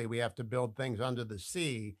especially we have to build things under the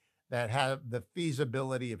sea that have the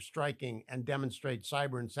feasibility of striking and demonstrate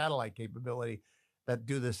cyber and satellite capability that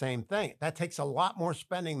do the same thing. That takes a lot more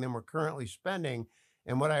spending than we're currently spending.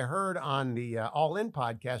 And what I heard on the All In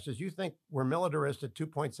podcast is you think we're militarist at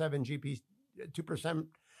 2.7%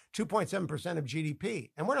 of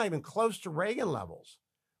GDP, and we're not even close to Reagan levels.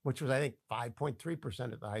 which was, I think,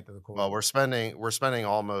 5.3% at the height of the Cold Well, War. we're spending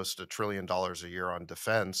almost $1 trillion a year on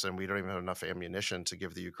defense, and we don't even have enough ammunition to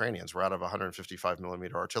give the Ukrainians. We're out of 155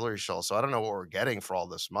 millimeter artillery shells, so I don't know what we're getting for all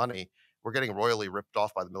this money. We're getting royally ripped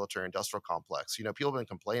off by the military industrial complex. You know, people have been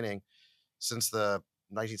complaining since the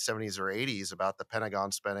 1970s or 80s about the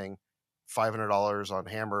Pentagon spending $500 on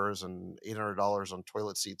hammers and $800 on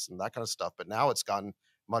toilet seats and that kind of stuff. But now it's gotten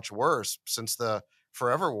much worse. Since the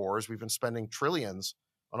forever wars, we've been spending trillions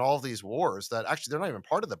on all of these wars that actually they're not even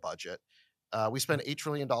part of the budget. We spent $8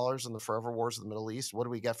 trillion in the forever wars of the Middle East. What do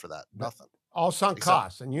we get for that? Nothing. All sunk Except,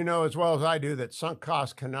 costs. And you know as well as I do that sunk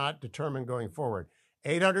costs cannot determine going forward.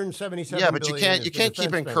 877 yeah, but billion you can't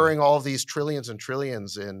keep incurring all of these trillions and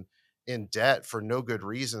trillions in debt for no good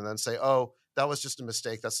reason and then say, oh, that was just a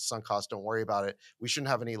mistake. That's the sunk cost. Don't worry about it. We shouldn't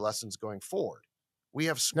have any lessons going forward. We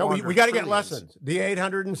have squandered we got to get trillions. lessons. The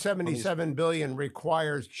 877 billion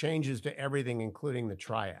requires changes to everything, including the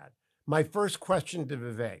triad. My first question to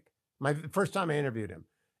Vivek, my first time I interviewed him,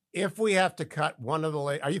 if we have to cut one of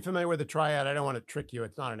the, are you familiar with the triad? I don't want to trick you.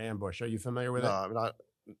 It's not an ambush. Are you familiar with it? No, I'm not.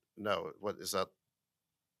 No, what is that?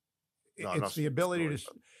 No, it's the ability to,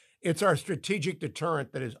 it's our strategic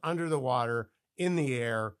deterrent that is under the water, in the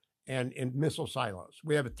air, and in missile silos.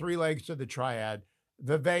 We have 3 legs to the triad.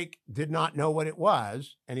 Vivek did not know what it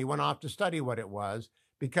was, and he went off to study what it was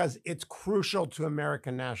because it's crucial to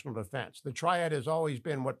American national defense. The triad has always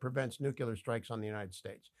been what prevents nuclear strikes on the United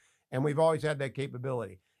States, and we've always had that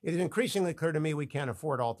capability. It is increasingly clear to me we can't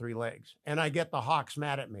afford all 3 legs, and I get the hawks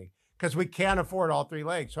mad at me because we can't afford all 3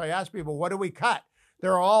 legs. So I ask people, what do we cut?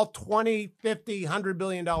 They're all 20, 50, $100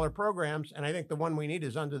 billion programs, and I think the one we need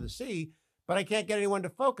is under the sea, but I can't get anyone to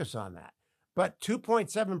focus on that. But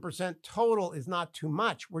 2.7% total is not too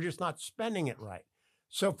much. We're just not spending it right.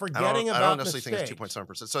 So forgetting about I don't necessarily mistakes, think it's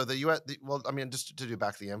 2.7%. So the U.S., well, I mean, just to do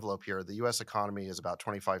back the envelope here, the U.S. economy is about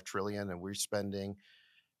 25 trillion, and we're spending,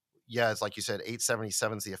 yeah, it's like you said,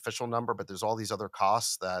 877 is the official number, but there's all these other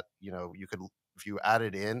costs that, you know, you could, if you add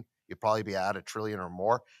it in, you'd probably be at $1 trillion or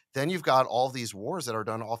more. Then you've got all these wars that are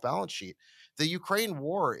done off balance sheet. The Ukraine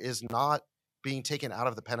war is not being taken out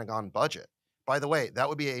of the Pentagon budget. By the way, that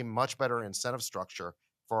would be a much better incentive structure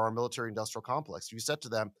for our military industrial complex. If you said to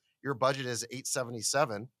them, your budget is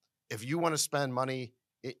 877. If you want to spend money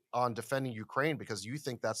on defending Ukraine because you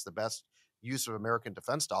think that's the best use of American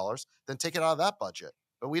defense dollars, then take it out of that budget.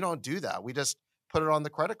 But we don't do that. We just put it on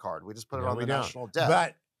the credit card. We just put it on the national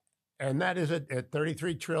debt. And that is at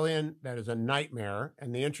 33 trillion. That is a nightmare.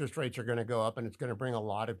 And the interest rates are going to go up, and it's going to bring a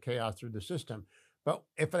lot of chaos through the system. But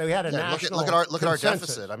if they had a national look at our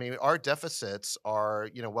deficit. I mean, our deficits are,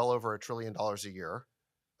 you know, well over $1 trillion a year.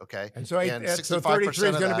 Okay, and so 33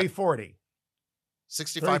 is going to be 40.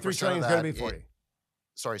 65% is going to be 40.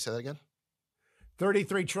 Sorry, say that again.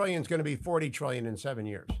 33 trillion is going to be 40 trillion in 7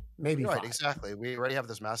 years, maybe. Right, 5. exactly. We already have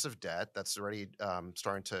this massive debt that's already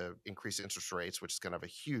starting to increase interest rates, which is going to have a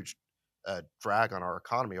huge drag on our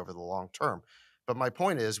economy over the long term. But my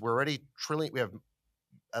point is, we're already trillion. We have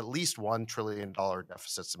at least $1 trillion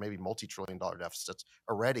deficits, maybe multi-trillion dollar deficits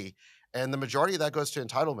already. And the majority of that goes to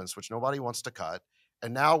entitlements, which nobody wants to cut.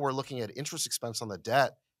 And now we're looking at interest expense on the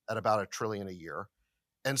debt at about $1 trillion a year.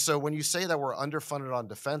 And so when you say that we're underfunded on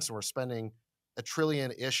defense and we're spending $1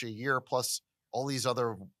 trillion-ish a year, plus all these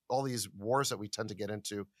wars that we tend to get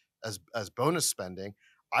into as bonus spending,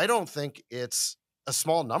 I don't think it's a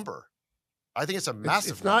small number. I think it's a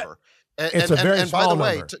massive number. It's a very small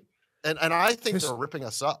number. And I think they're ripping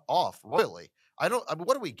us off royally. I mean,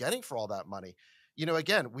 what are we getting for all that money? You know,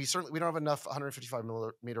 again, we don't have enough 155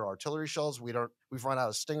 millimeter artillery shells. We've run out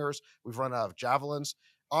of Stingers. We've run out of javelins,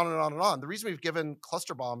 on and on and on. The reason we've given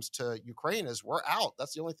cluster bombs to Ukraine is we're out.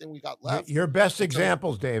 That's the only thing we got left. Your best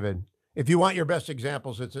examples, David, if you want your best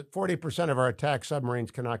examples, it's that 40% of our attack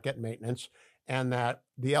submarines cannot get maintenance, and that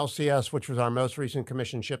the LCS, which was our most recent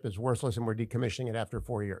commissioned ship, is worthless, and we're decommissioning it after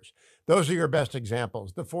 4 years. Those are your best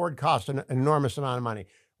examples. The Ford cost an enormous amount of money.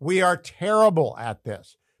 We are terrible at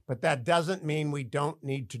this, but that doesn't mean we don't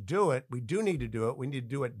need to do it. We do need to do it. We need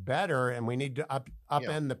to do it better, and we need to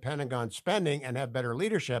upend the Pentagon spending and have better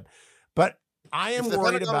leadership. But I am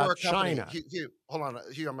worried about China. Hugh, hold on.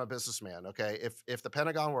 Hugh, I'm a businessman, okay? If the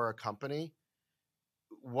Pentagon were a company,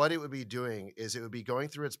 what it would be doing is it would be going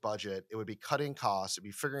through its budget. It would be cutting costs. It'd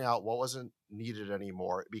be figuring out what wasn't needed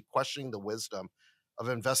anymore. It'd be questioning the wisdom of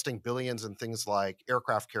investing billions in things like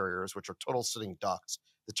aircraft carriers, which are total sitting ducks.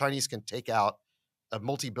 The Chinese can take out a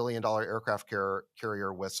multi-billion-dollar aircraft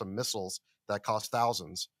carrier with some missiles that cost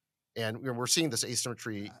thousands. And we're seeing this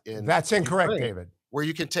asymmetry in That's incorrect, Ukraine, David. where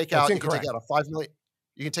you can take out a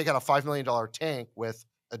 $5 million tank with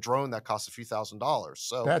a drone that costs a few $1,000s.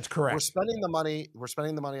 So That's we're correct. spending the money. We're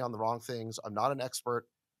spending the money on the wrong things. I'm not an expert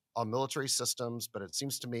on military systems, but it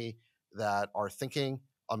seems to me that our thinking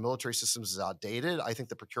on military systems is outdated. I think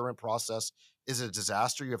the procurement process is a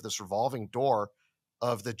disaster. You have this revolving door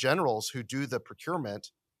of the generals who do the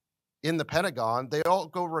procurement in the Pentagon. They all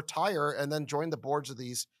go retire and then join the boards of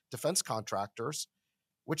these defense contractors,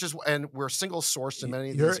 and we're single sourced in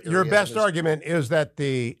many of these areas. Your best argument is that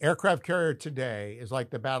the aircraft carrier today is like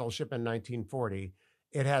the battleship in 1940.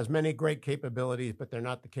 It has many great capabilities, but they're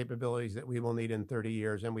not the capabilities that we will need in 30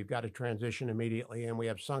 years. And we've got to transition immediately. And we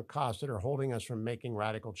have sunk costs that are holding us from making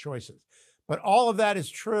radical choices. But all of that is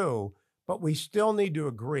true, but we still need to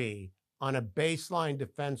agree on a baseline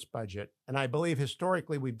defense budget. And I believe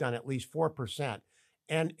historically we've done at least 4%.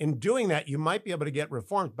 And in doing that, you might be able to get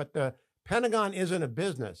reforms, but the Pentagon isn't a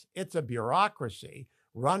business. It's a bureaucracy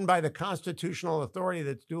run by the constitutional authority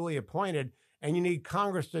that's duly appointed, and you need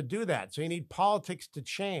Congress to do that. So you need politics to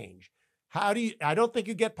change. I don't think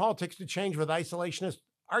you get politics to change with isolationist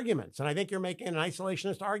arguments. And I think you're making an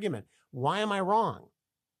isolationist argument. Why am I wrong?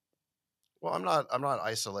 Well, I'm not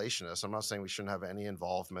isolationist. I'm not saying we shouldn't have any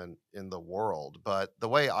involvement in the world, but the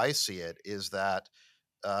way I see it is that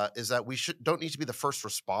we don't need to be the first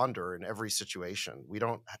responder in every situation. We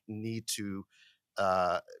don't need to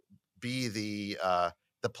be the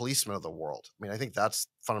policeman of the world. I mean, I think that's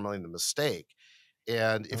fundamentally the mistake.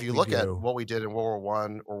 And if you look at what we did in World War I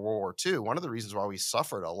or World War II, one of the reasons why we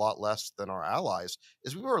suffered a lot less than our allies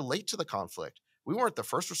is we were late to the conflict. We weren't the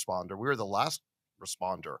first responder. We were the last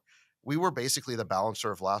responder. We were basically the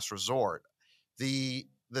balancer of last resort. The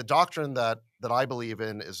doctrine that I believe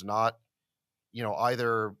in is not,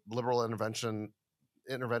 either liberal interventionism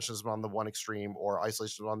on the one extreme or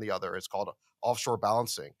isolationism on the other. It's called offshore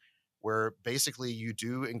balancing, where basically you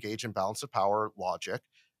do engage in balance of power logic,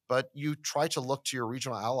 but you try to look to your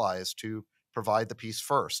regional allies to provide the peace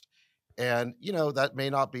first. And, that may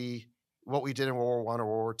not be what we did in World War I or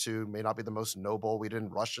World War II, may not be the most noble. We didn't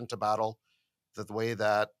rush into battle the way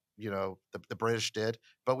that, the British did,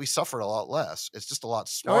 but we suffered a lot less. It's just a lot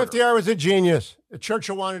smarter. FDR was a genius.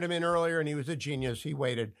 Churchill wanted him in earlier, and he was a genius. He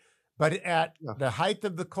waited. But at the height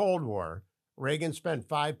of the Cold War, Reagan spent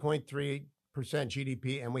 5.3%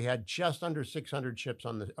 GDP, and we had just under 600 ships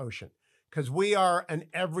on the ocean because we are an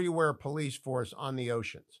everywhere police force on the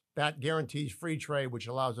oceans. That guarantees free trade, which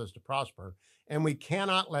allows us to prosper. And we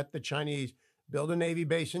cannot let the Chinese build a Navy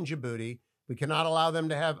base in Djibouti. We cannot allow them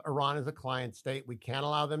to have Iran as a client state. We can't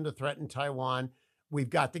allow them to threaten Taiwan. We've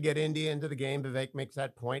got to get India into the game. Vivek makes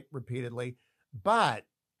that point repeatedly. But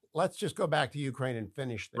let's just go back to Ukraine and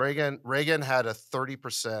finish this. Reagan had a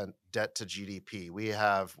 30% debt to GDP. We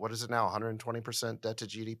have, what is it now, 120% debt to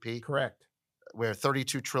GDP? Correct. We have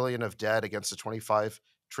 $32 trillion of debt against a $25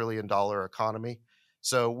 trillion economy.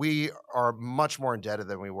 So we are much more indebted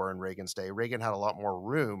than we were in Reagan's day. Reagan had a lot more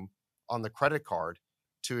room on the credit card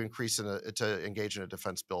to engage in a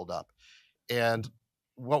defense buildup. And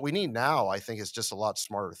what we need now, I think, is just a lot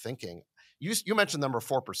smarter thinking. You mentioned number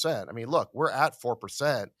 4%. I mean, look, we're at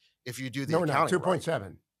 4% if you do the accounting. No, 2.7.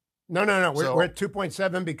 Right. No. We're at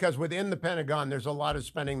 2.7 because within the Pentagon, there's a lot of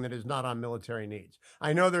spending that is not on military needs.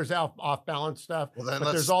 I know there's off-balance stuff, but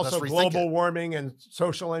there's also global warming and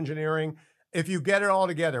social engineering. If you get it all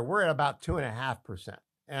together, we're at about 2.5%.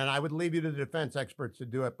 And I would leave you to the defense experts to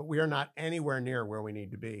do it, but we are not anywhere near where we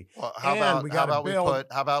need to be. Well, how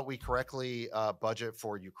about we correctly budget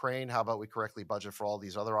for Ukraine? How about we correctly budget for all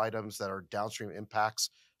these other items that are downstream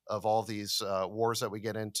impacts of all these wars that we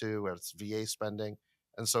get into, where it's VA spending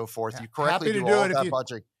and so forth? You correctly do all that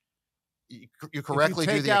budget. You correctly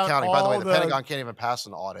do the accounting. By the way, the Pentagon can't even pass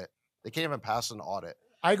an audit. They can't even pass an audit.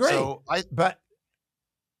 I agree. But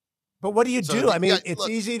what do you do? I mean, it's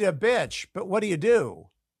easy to bitch, but what do you do?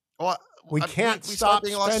 Well, we can't stop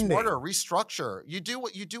being spending. A lot smarter, restructure. You do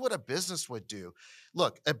what a business would do.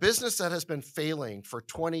 Look, a business that has been failing for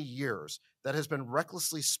 20 years, that has been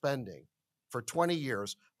recklessly spending for 20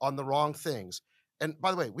 years on the wrong things. And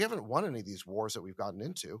by the way, we haven't won any of these wars that we've gotten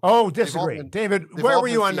into. Oh, disagree. David, where were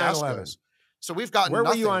you on 9/11? So we've got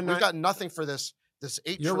nothing. We've got nothing for this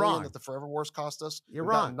 $8 trillion that the forever wars cost us. You're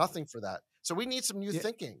wrong. Nothing for that. So we need some new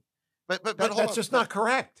thinking. But that's just not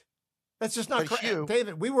correct. That's just not correct. Hugh,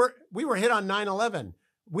 David, we were hit on 9/11.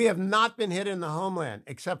 We have not been hit in the homeland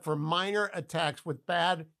except for minor attacks with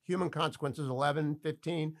bad human consequences, 11,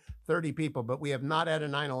 15, 30 people. But we have not had a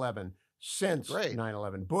 9/11 since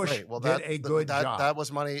 9/11. Bush did a good job. That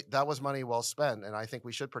was money well spent. And I think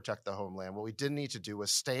we should protect the homeland. What we didn't need to do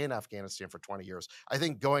was stay in Afghanistan for 20 years. I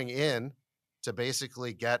think going in to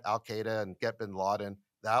basically get Al-Qaeda and get bin Laden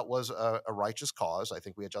That was a righteous cause. I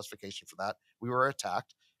think we had justification for that. We were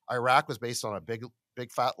attacked. Iraq was based on a big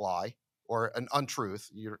fat lie or an untruth.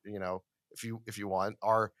 You know, if you want,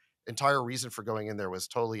 our entire reason for going in there was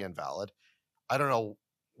totally invalid. I don't know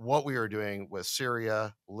what we were doing with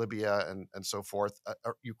Syria, Libya, and so forth.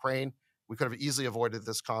 Ukraine, we could have easily avoided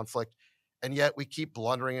this conflict, and yet we keep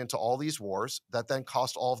blundering into all these wars that then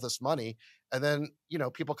cost all of this money. And then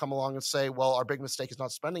people come along and say, "Well, our big mistake is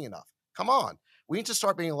not spending enough." Come on, we need to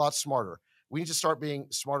start being a lot smarter. We need to start being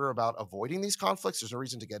smarter about avoiding these conflicts. There's no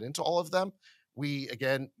reason to get into all of them. We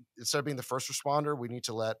again, instead of being the first responder, we need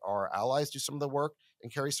to let our allies do some of the work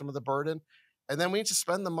and carry some of the burden. And then we need to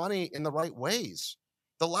spend the money in the right ways.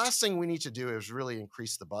 The last thing we need to do is really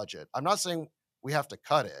increase the budget. I'm not saying we have to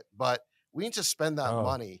cut it, but we need to spend that Oh,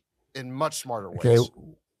 money in much smarter okay. ways.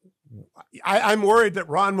 I'm worried that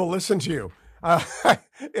Ron will listen to you.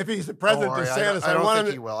 If he's the Don't president worry. of I DeSantis, don't want think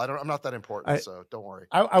him he to, will. I'm not that important, so don't worry.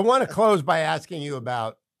 I want to close by asking you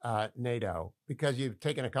about NATO, because you've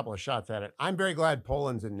taken a couple of shots at it. I'm very glad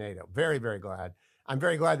Poland's in NATO. Very, very glad. I'm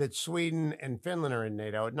very glad that Sweden and Finland are in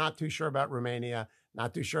NATO. Not too sure about Romania.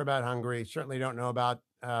 Not too sure about Hungary. Certainly don't know about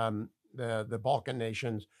the Balkan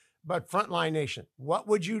nations. But frontline nation, what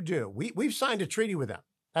would you do? We've signed a treaty with them.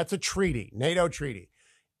 That's a treaty, NATO treaty.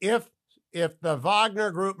 If the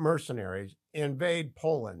Wagner Group mercenaries invade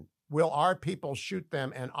Poland, will our people shoot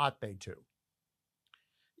them, and ought they to?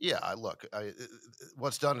 Yeah, look,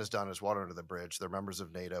 what's done is done. Is water under the bridge. They're members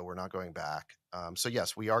of NATO. We're not going back. So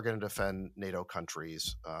yes, we are going to defend NATO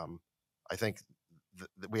countries. I think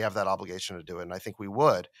we have that obligation to do it, and I think we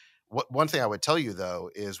would. One thing I would tell you though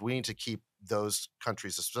is we need to keep those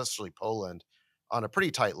countries, especially Poland, on a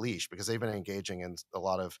pretty tight leash because they've been engaging in a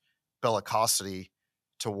lot of bellicosity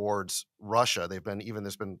towards Russia.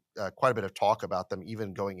 There's been quite a bit of talk about them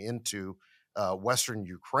even going into Western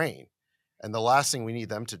Ukraine. And the last thing we need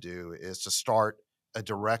them to do is to start a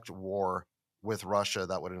direct war with Russia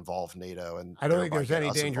that would involve NATO. And I don't think thereby there's get any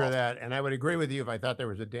us danger of involved. that. And I would agree with you if I thought there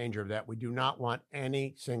was a danger of that. We do not want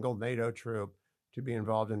any single NATO troop to be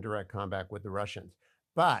involved in direct combat with the Russians.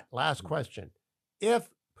 But last question, if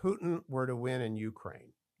Putin were to win in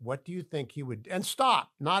Ukraine, what do you think he would, and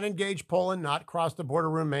stop, not engage Poland, not cross the border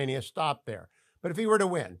Romania, stop there. But if he were to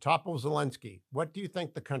win, topple Zelensky, what do you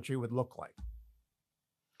think the country would look like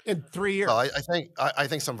in 3 years? Well, I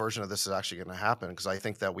think some version of this is actually going to happen because I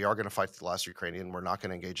think that we are going to fight the last Ukrainian. We're not going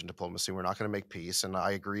to engage in diplomacy. We're not going to make peace. And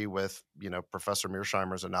I agree with Professor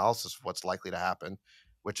Mearsheimer's analysis of what's likely to happen,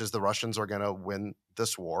 which is the Russians are going to win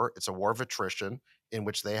this war. It's a war of attrition in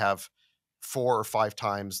which they have 4 or 5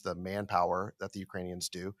 times the manpower that the Ukrainians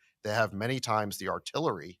do. They have many times the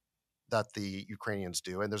artillery that the Ukrainians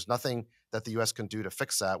do, and there's nothing that the U.S. can do to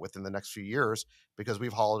fix that within the next few years because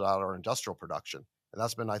we've hollowed out our industrial production. And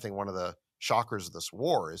that's been, I think, one of the shockers of this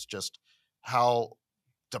war is just how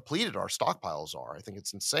depleted our stockpiles are. I think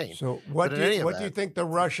it's insane. So But what in do any you, what do you event, think the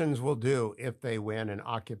Russians will do if they win and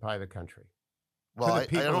occupy the country? well, I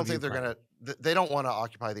People don't of think they're Ukraine. going to, they don't want to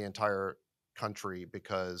occupy the entire country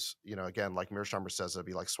because, again, like Mearsheimer says, it'd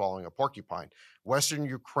be like swallowing a porcupine. Western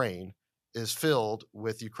Ukraine is filled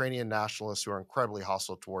with Ukrainian nationalists who are incredibly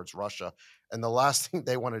hostile towards Russia. And the last thing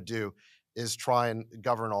they want to do is try and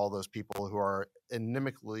govern all those people who are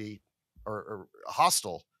inimically or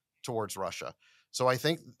hostile towards Russia. So I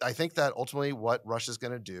think that ultimately what Russia's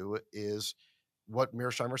going to do is what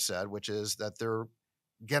Mearsheimer said, which is that they're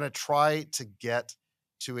going to try to get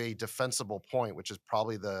to a defensible point, which is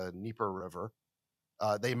probably the Dnieper River.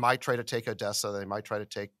 They might try to take Odessa. They might try to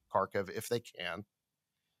take Kharkiv if they can,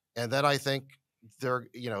 and then I think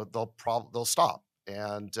they'll stop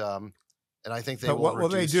and I think they But will what will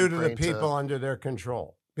they reduce do to the Ukraine to. people under their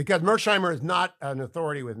control? Because Mersheimer is not an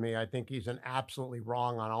authority with me. I think he's an absolutely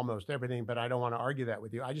wrong on almost everything, but I don't want to argue that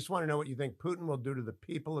with you. I just want to know what you think Putin will do to the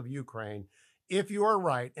people of Ukraine. If you are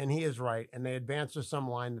right, and he is right, and they advance to some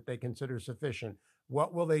line that they consider sufficient,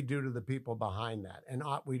 what will they do to the people behind that? And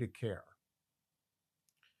ought we to care?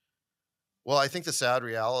 Well, I think the sad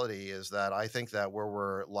reality is that I think that where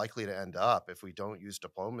we're likely to end up if we don't use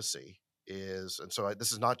diplomacy is, and so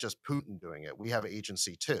this is not just Putin doing it. We have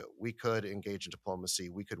agency too. We could engage in diplomacy.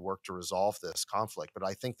 We could work to resolve this conflict. But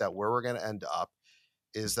I think that where we're going to end up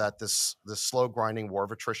is that this slow grinding war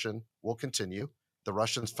of attrition will continue. The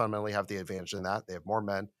Russians fundamentally have the advantage in that they have more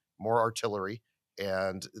men, more artillery,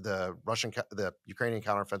 and the Ukrainian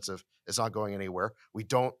counteroffensive is not going anywhere. We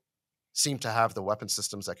don't seem to have the weapon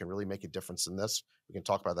systems that can really make a difference in this. We can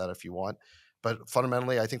talk about that if you want. But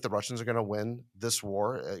fundamentally, I think the Russians are going to win this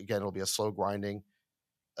war. Again, it'll be a slow grinding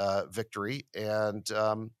victory, and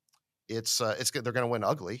they're going to win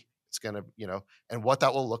ugly. It's going to, and what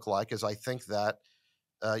that will look like is I think that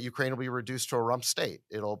Ukraine will be reduced to a rump state.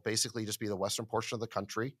 It'll basically just be the western portion of the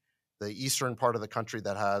country, the eastern part of the country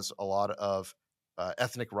that has a lot of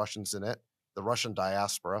ethnic Russians in it, the Russian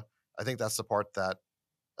diaspora. I think that's the part that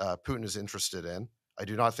Putin is interested in. I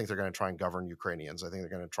do not think they're going to try and govern Ukrainians. I think they're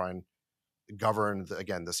going to try and govern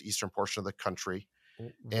again this eastern portion of the country.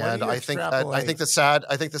 And I think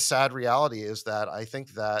the sad reality is that I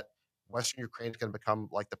think that Western Ukraine is going to become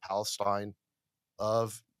like the Palestine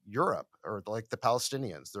of Europe, or like the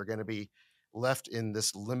Palestinians. They're going to be left in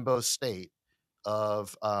this limbo state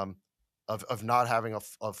of not having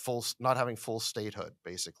not having full statehood,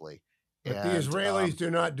 basically. But the Israelis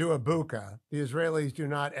do not do a buka. The Israelis do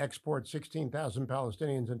not export 16,000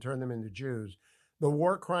 Palestinians and turn them into Jews. The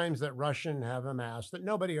war crimes that Russian have amassed, that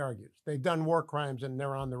nobody argues. They've done war crimes and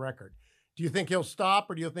they're on the record. Do you think he'll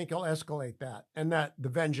stop, or do you think he'll escalate that? And that the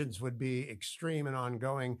vengeance would be extreme and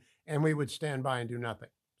ongoing, and we would stand by and do nothing?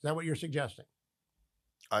 Is that what you're suggesting?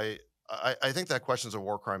 I think that questions of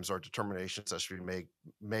war crimes are determinations that should be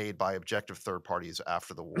made by objective third parties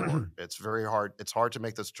after the war. It's very hard. It's hard to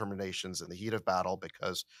make those determinations in the heat of battle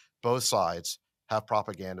because both sides have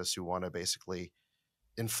propagandists who want to basically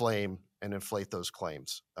inflame and inflate those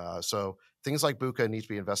claims. So things like Bucha need to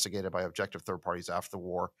be investigated by objective third parties after the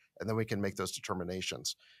war, and then we can make those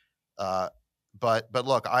determinations. But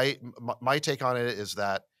look, my take on it is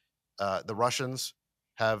that the Russians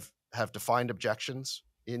have defined objectives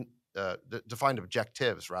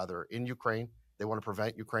rather in Ukraine. They want to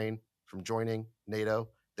prevent Ukraine from joining NATO.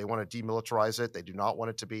 They want to demilitarize it. They do not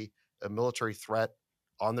want it to be a military threat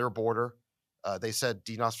on their border. They said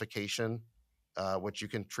denazification, which you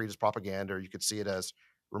can treat as propaganda, or you could see it as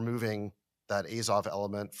removing that Azov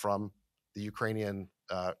element from the Ukrainian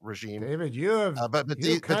regime. David, you have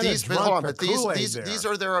these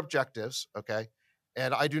are their objectives, okay?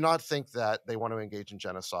 And I do not think that they want to engage in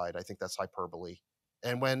genocide. I think that's hyperbole.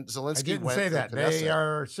 And when Zelensky went say to that the Knesset, they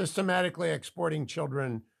are systematically exporting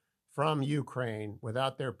children from Ukraine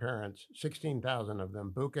without their parents, 16,000 of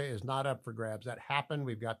them. Bucha is not up for grabs. That happened.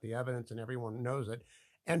 We've got the evidence and everyone knows it.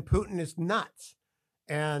 And Putin is nuts.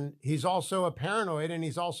 And he's also a paranoid, and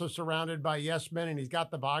he's also surrounded by yes men, and he's got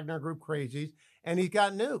the Wagner Group crazies, and he's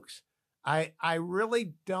got nukes. I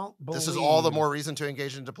really don't believe... This is all the more reason to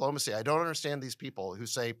engage in diplomacy. I don't understand these people who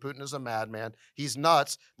say Putin is a madman. He's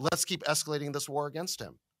nuts. Let's keep escalating this war against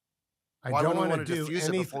him. Why don't want to do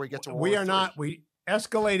anything before we get to World War III?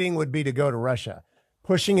 Escalating would be to go to Russia.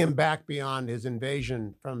 Pushing him back beyond his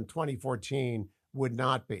invasion from 2014 would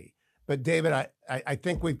not be. But David, I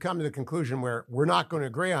think we've come to the conclusion where we're not going to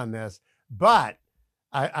agree on this, but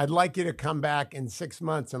I'd like you to come back in 6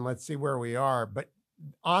 months and let's see where we are. But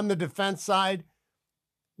on the defense side,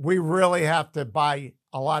 we really have to buy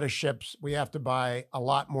a lot of ships. We have to buy a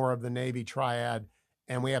lot more of the Navy triad,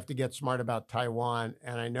 and we have to get smart about Taiwan.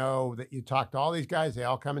 And I know that you talk to all these guys. They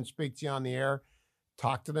all come and speak to you on the air.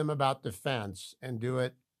 Talk to them about defense and do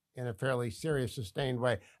it in a fairly serious, sustained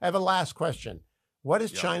way. I have a last question. What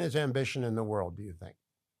is China's ambition in the world, do you think?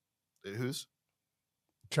 Whose?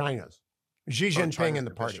 China's. Xi Jinping and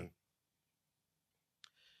the party.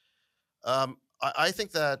 I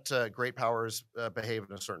think that great powers behave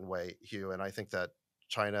in a certain way, Hugh, and I think that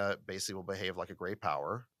China basically will behave like a great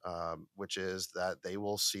power, which is that they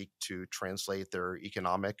will seek to translate their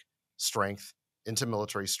economic strength into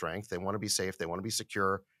military strength. They want to be safe. They want to be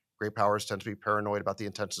secure. Great powers tend to be paranoid about the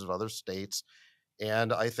intentions of other states.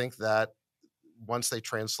 And I think that once they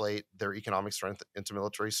translate their economic strength into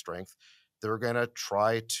military strength, they're going to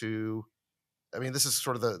try to, I mean, this is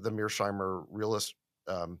sort of the Mearsheimer realist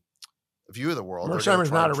view of the world.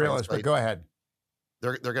 Mearsheimer's not a realist, but go ahead.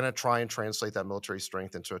 They're going to try and translate that military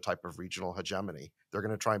strength into a type of regional hegemony. They're going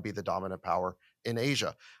to try and be the dominant power in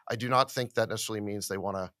Asia. I do not think that necessarily means they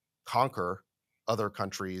want to conquer other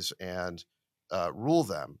countries and rule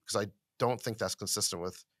them, because I don't think that's consistent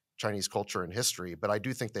with Chinese culture and history. But I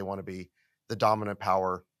do think they want to be the dominant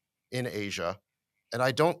power in Asia. And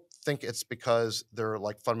I don't think it's because they're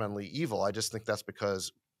like fundamentally evil. I just think that's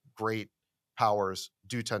because great powers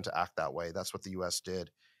do tend to act that way. That's what the US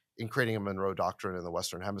did in creating a Monroe Doctrine in the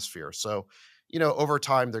Western Hemisphere. So, you know, over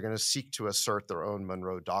time, they're going to seek to assert their own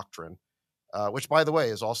Monroe Doctrine, which, by the way,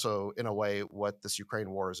 is also, in a way, what this Ukraine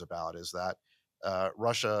war is about, is that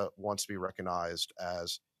Russia wants to be recognized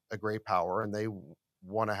as a great power, and they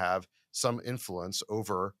want to have some influence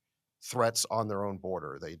over threats on their own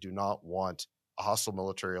border. They do not want a hostile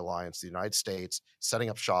military alliance, the United States, setting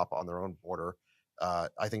up shop on their own border.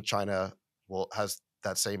 I think China has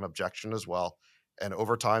that same objection as well. And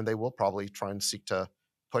over time, they will probably try and seek to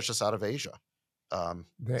push us out of Asia.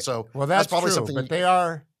 That's probably true, something. But they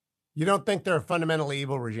are You don't think they're a fundamentally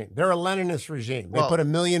evil regime? They're a Leninist regime. They Well, put 1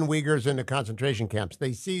 million Uyghurs into concentration camps.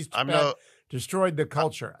 They seized I'm Tibet, no, destroyed the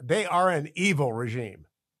culture. They are an evil regime.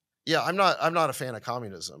 yeah, I'm not a fan of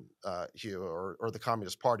communism, Hugh, or the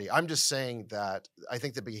Communist Party. I'm just saying that I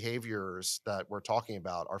think the behaviors that we're talking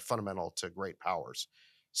about are fundamental to great powers.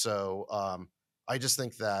 So I just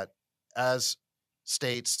think that as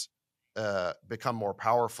states become more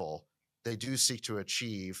powerful, they do seek to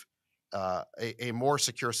achieve a more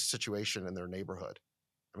secure situation in their neighborhood.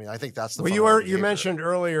 I mean, I think that's the Well, fundamental you behavior. mentioned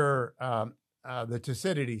earlier the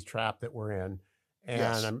Thucydides trap that we're in, and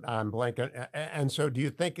Yes. I'm blanking. And so, do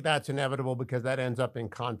you think that's inevitable because that ends up in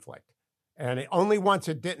conflict? And only once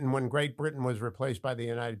it didn't, when Great Britain was replaced by the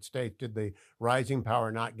United States, did the rising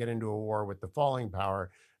power not get into a war with the falling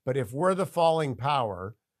power. But if we're the falling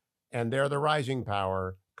power and they're the rising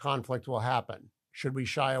power, conflict will happen. Should we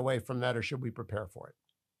shy away from that, or should we prepare for it?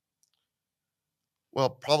 Well,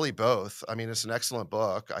 probably both. I mean, it's an excellent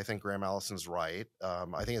book. I think Graham Allison's right.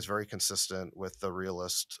 I think it's very consistent with the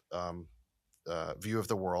realist view of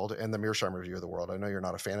the world and the Mearsheimer view of the world. I know you're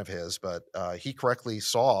not a fan of his, but he correctly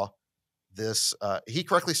saw this. He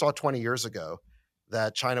correctly saw 20 years ago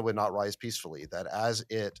that China would not rise peacefully, that as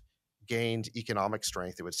it gained economic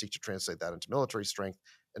strength, it would seek to translate that into military strength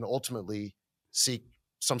and ultimately seek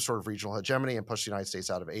some sort of regional hegemony and push the United States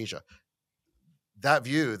out of Asia. That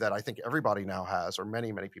view that I think everybody now has, or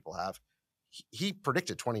many, many people have, he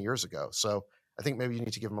predicted 20 years ago. So I think maybe you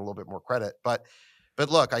need to give him a little bit more credit. But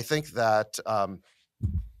look, I think that all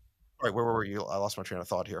right, where were you? I lost my train of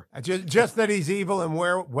thought here. Just that he's evil, and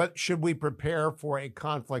what should we prepare for a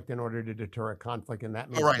conflict in order to deter a conflict? And that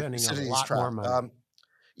All means right, spending a Thucydides lot trap. more money.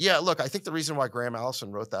 Yeah, look, I think the reason why Graham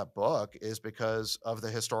Allison wrote that book is because of the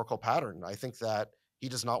historical pattern. I think that he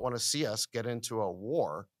does not want to see us get into a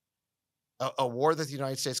war that the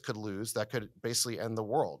United States could lose that could basically end the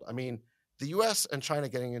world. I mean, the US and China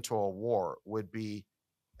getting into a war would be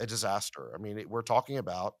a disaster. I mean, we're talking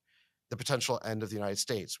about the potential end of the United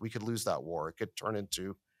States. We could lose that war. It could turn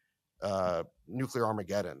into nuclear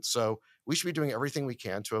Armageddon. So we should be doing everything we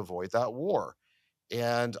can to avoid that war.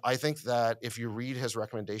 And I think that if you read his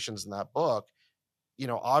recommendations in that book,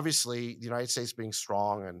 obviously the United States being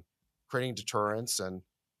strong and creating deterrence and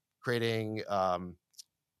creating a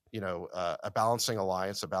balancing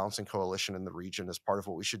alliance, a balancing coalition in the region is part of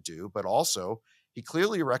what we should do. But also, he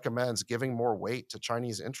clearly recommends giving more weight to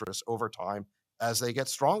Chinese interests over time as they get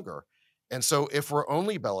stronger. And so, if we're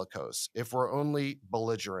only bellicose, if we're only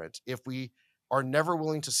belligerent, if we are never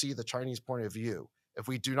willing to see the Chinese point of view, if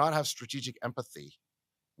we do not have strategic empathy,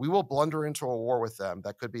 we will blunder into a war with them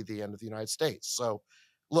that could be the end of the United States. So,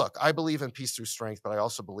 look, I believe in peace through strength, but I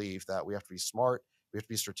also believe that we have to be smart, we have to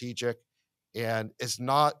be strategic, and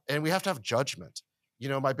we have to have judgment.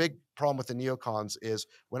 My big problem with the neocons is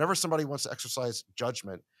whenever somebody wants to exercise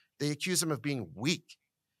judgment, they accuse them of being weak.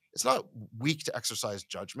 It's not weak to exercise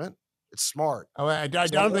judgment. It's smart. Oh, I So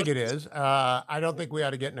don't think it is. I don't think we ought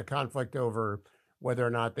to get in a conflict over whether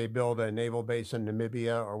or not they build a naval base in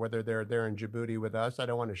Namibia or whether they're there in Djibouti with us. I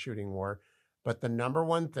don't want a shooting war. But the number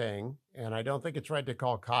one thing, and I don't think it's right to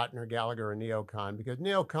call Cotton or Gallagher a neocon, because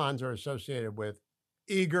neocons are associated with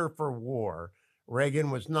eager for war.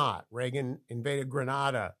 Reagan was not. Reagan invaded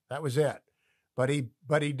Grenada. That was it. But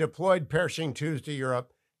he deployed Pershing 2s to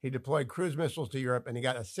Europe. He deployed cruise missiles to Europe, and he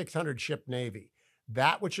got a 600 ship navy.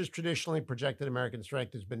 That which has traditionally projected American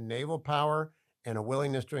strength has been naval power and a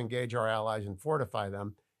willingness to engage our allies and fortify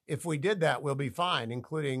them. If we did that, we'll be fine,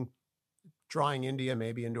 including drawing India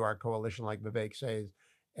maybe into our coalition, like Vivek says.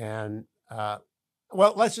 And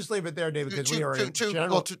well, let's just leave it there, David, because we are in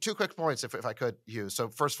general. Two quick points, if I could, Hugh. So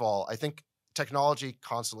first of all, I think technology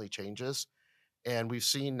constantly changes, and we've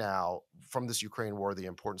seen now from this Ukraine war the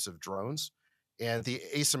importance of drones and the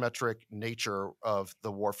asymmetric nature of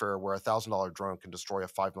the warfare where $1,000 drone can destroy a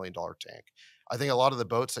 $5 million tank. I think a lot of the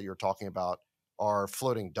boats that you're talking about are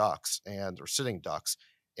floating ducks or sitting ducks.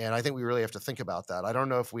 And I think we really have to think about that. I don't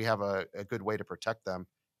know if we have a good way to protect them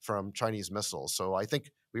from Chinese missiles. So I think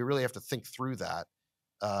we really have to think through that,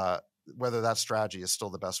 whether that strategy is still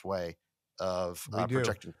the best way of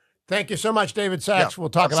protecting. Thank you so much, David Sachs. Yeah, we'll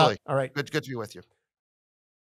talk absolutely. about. All right. Good to be with you.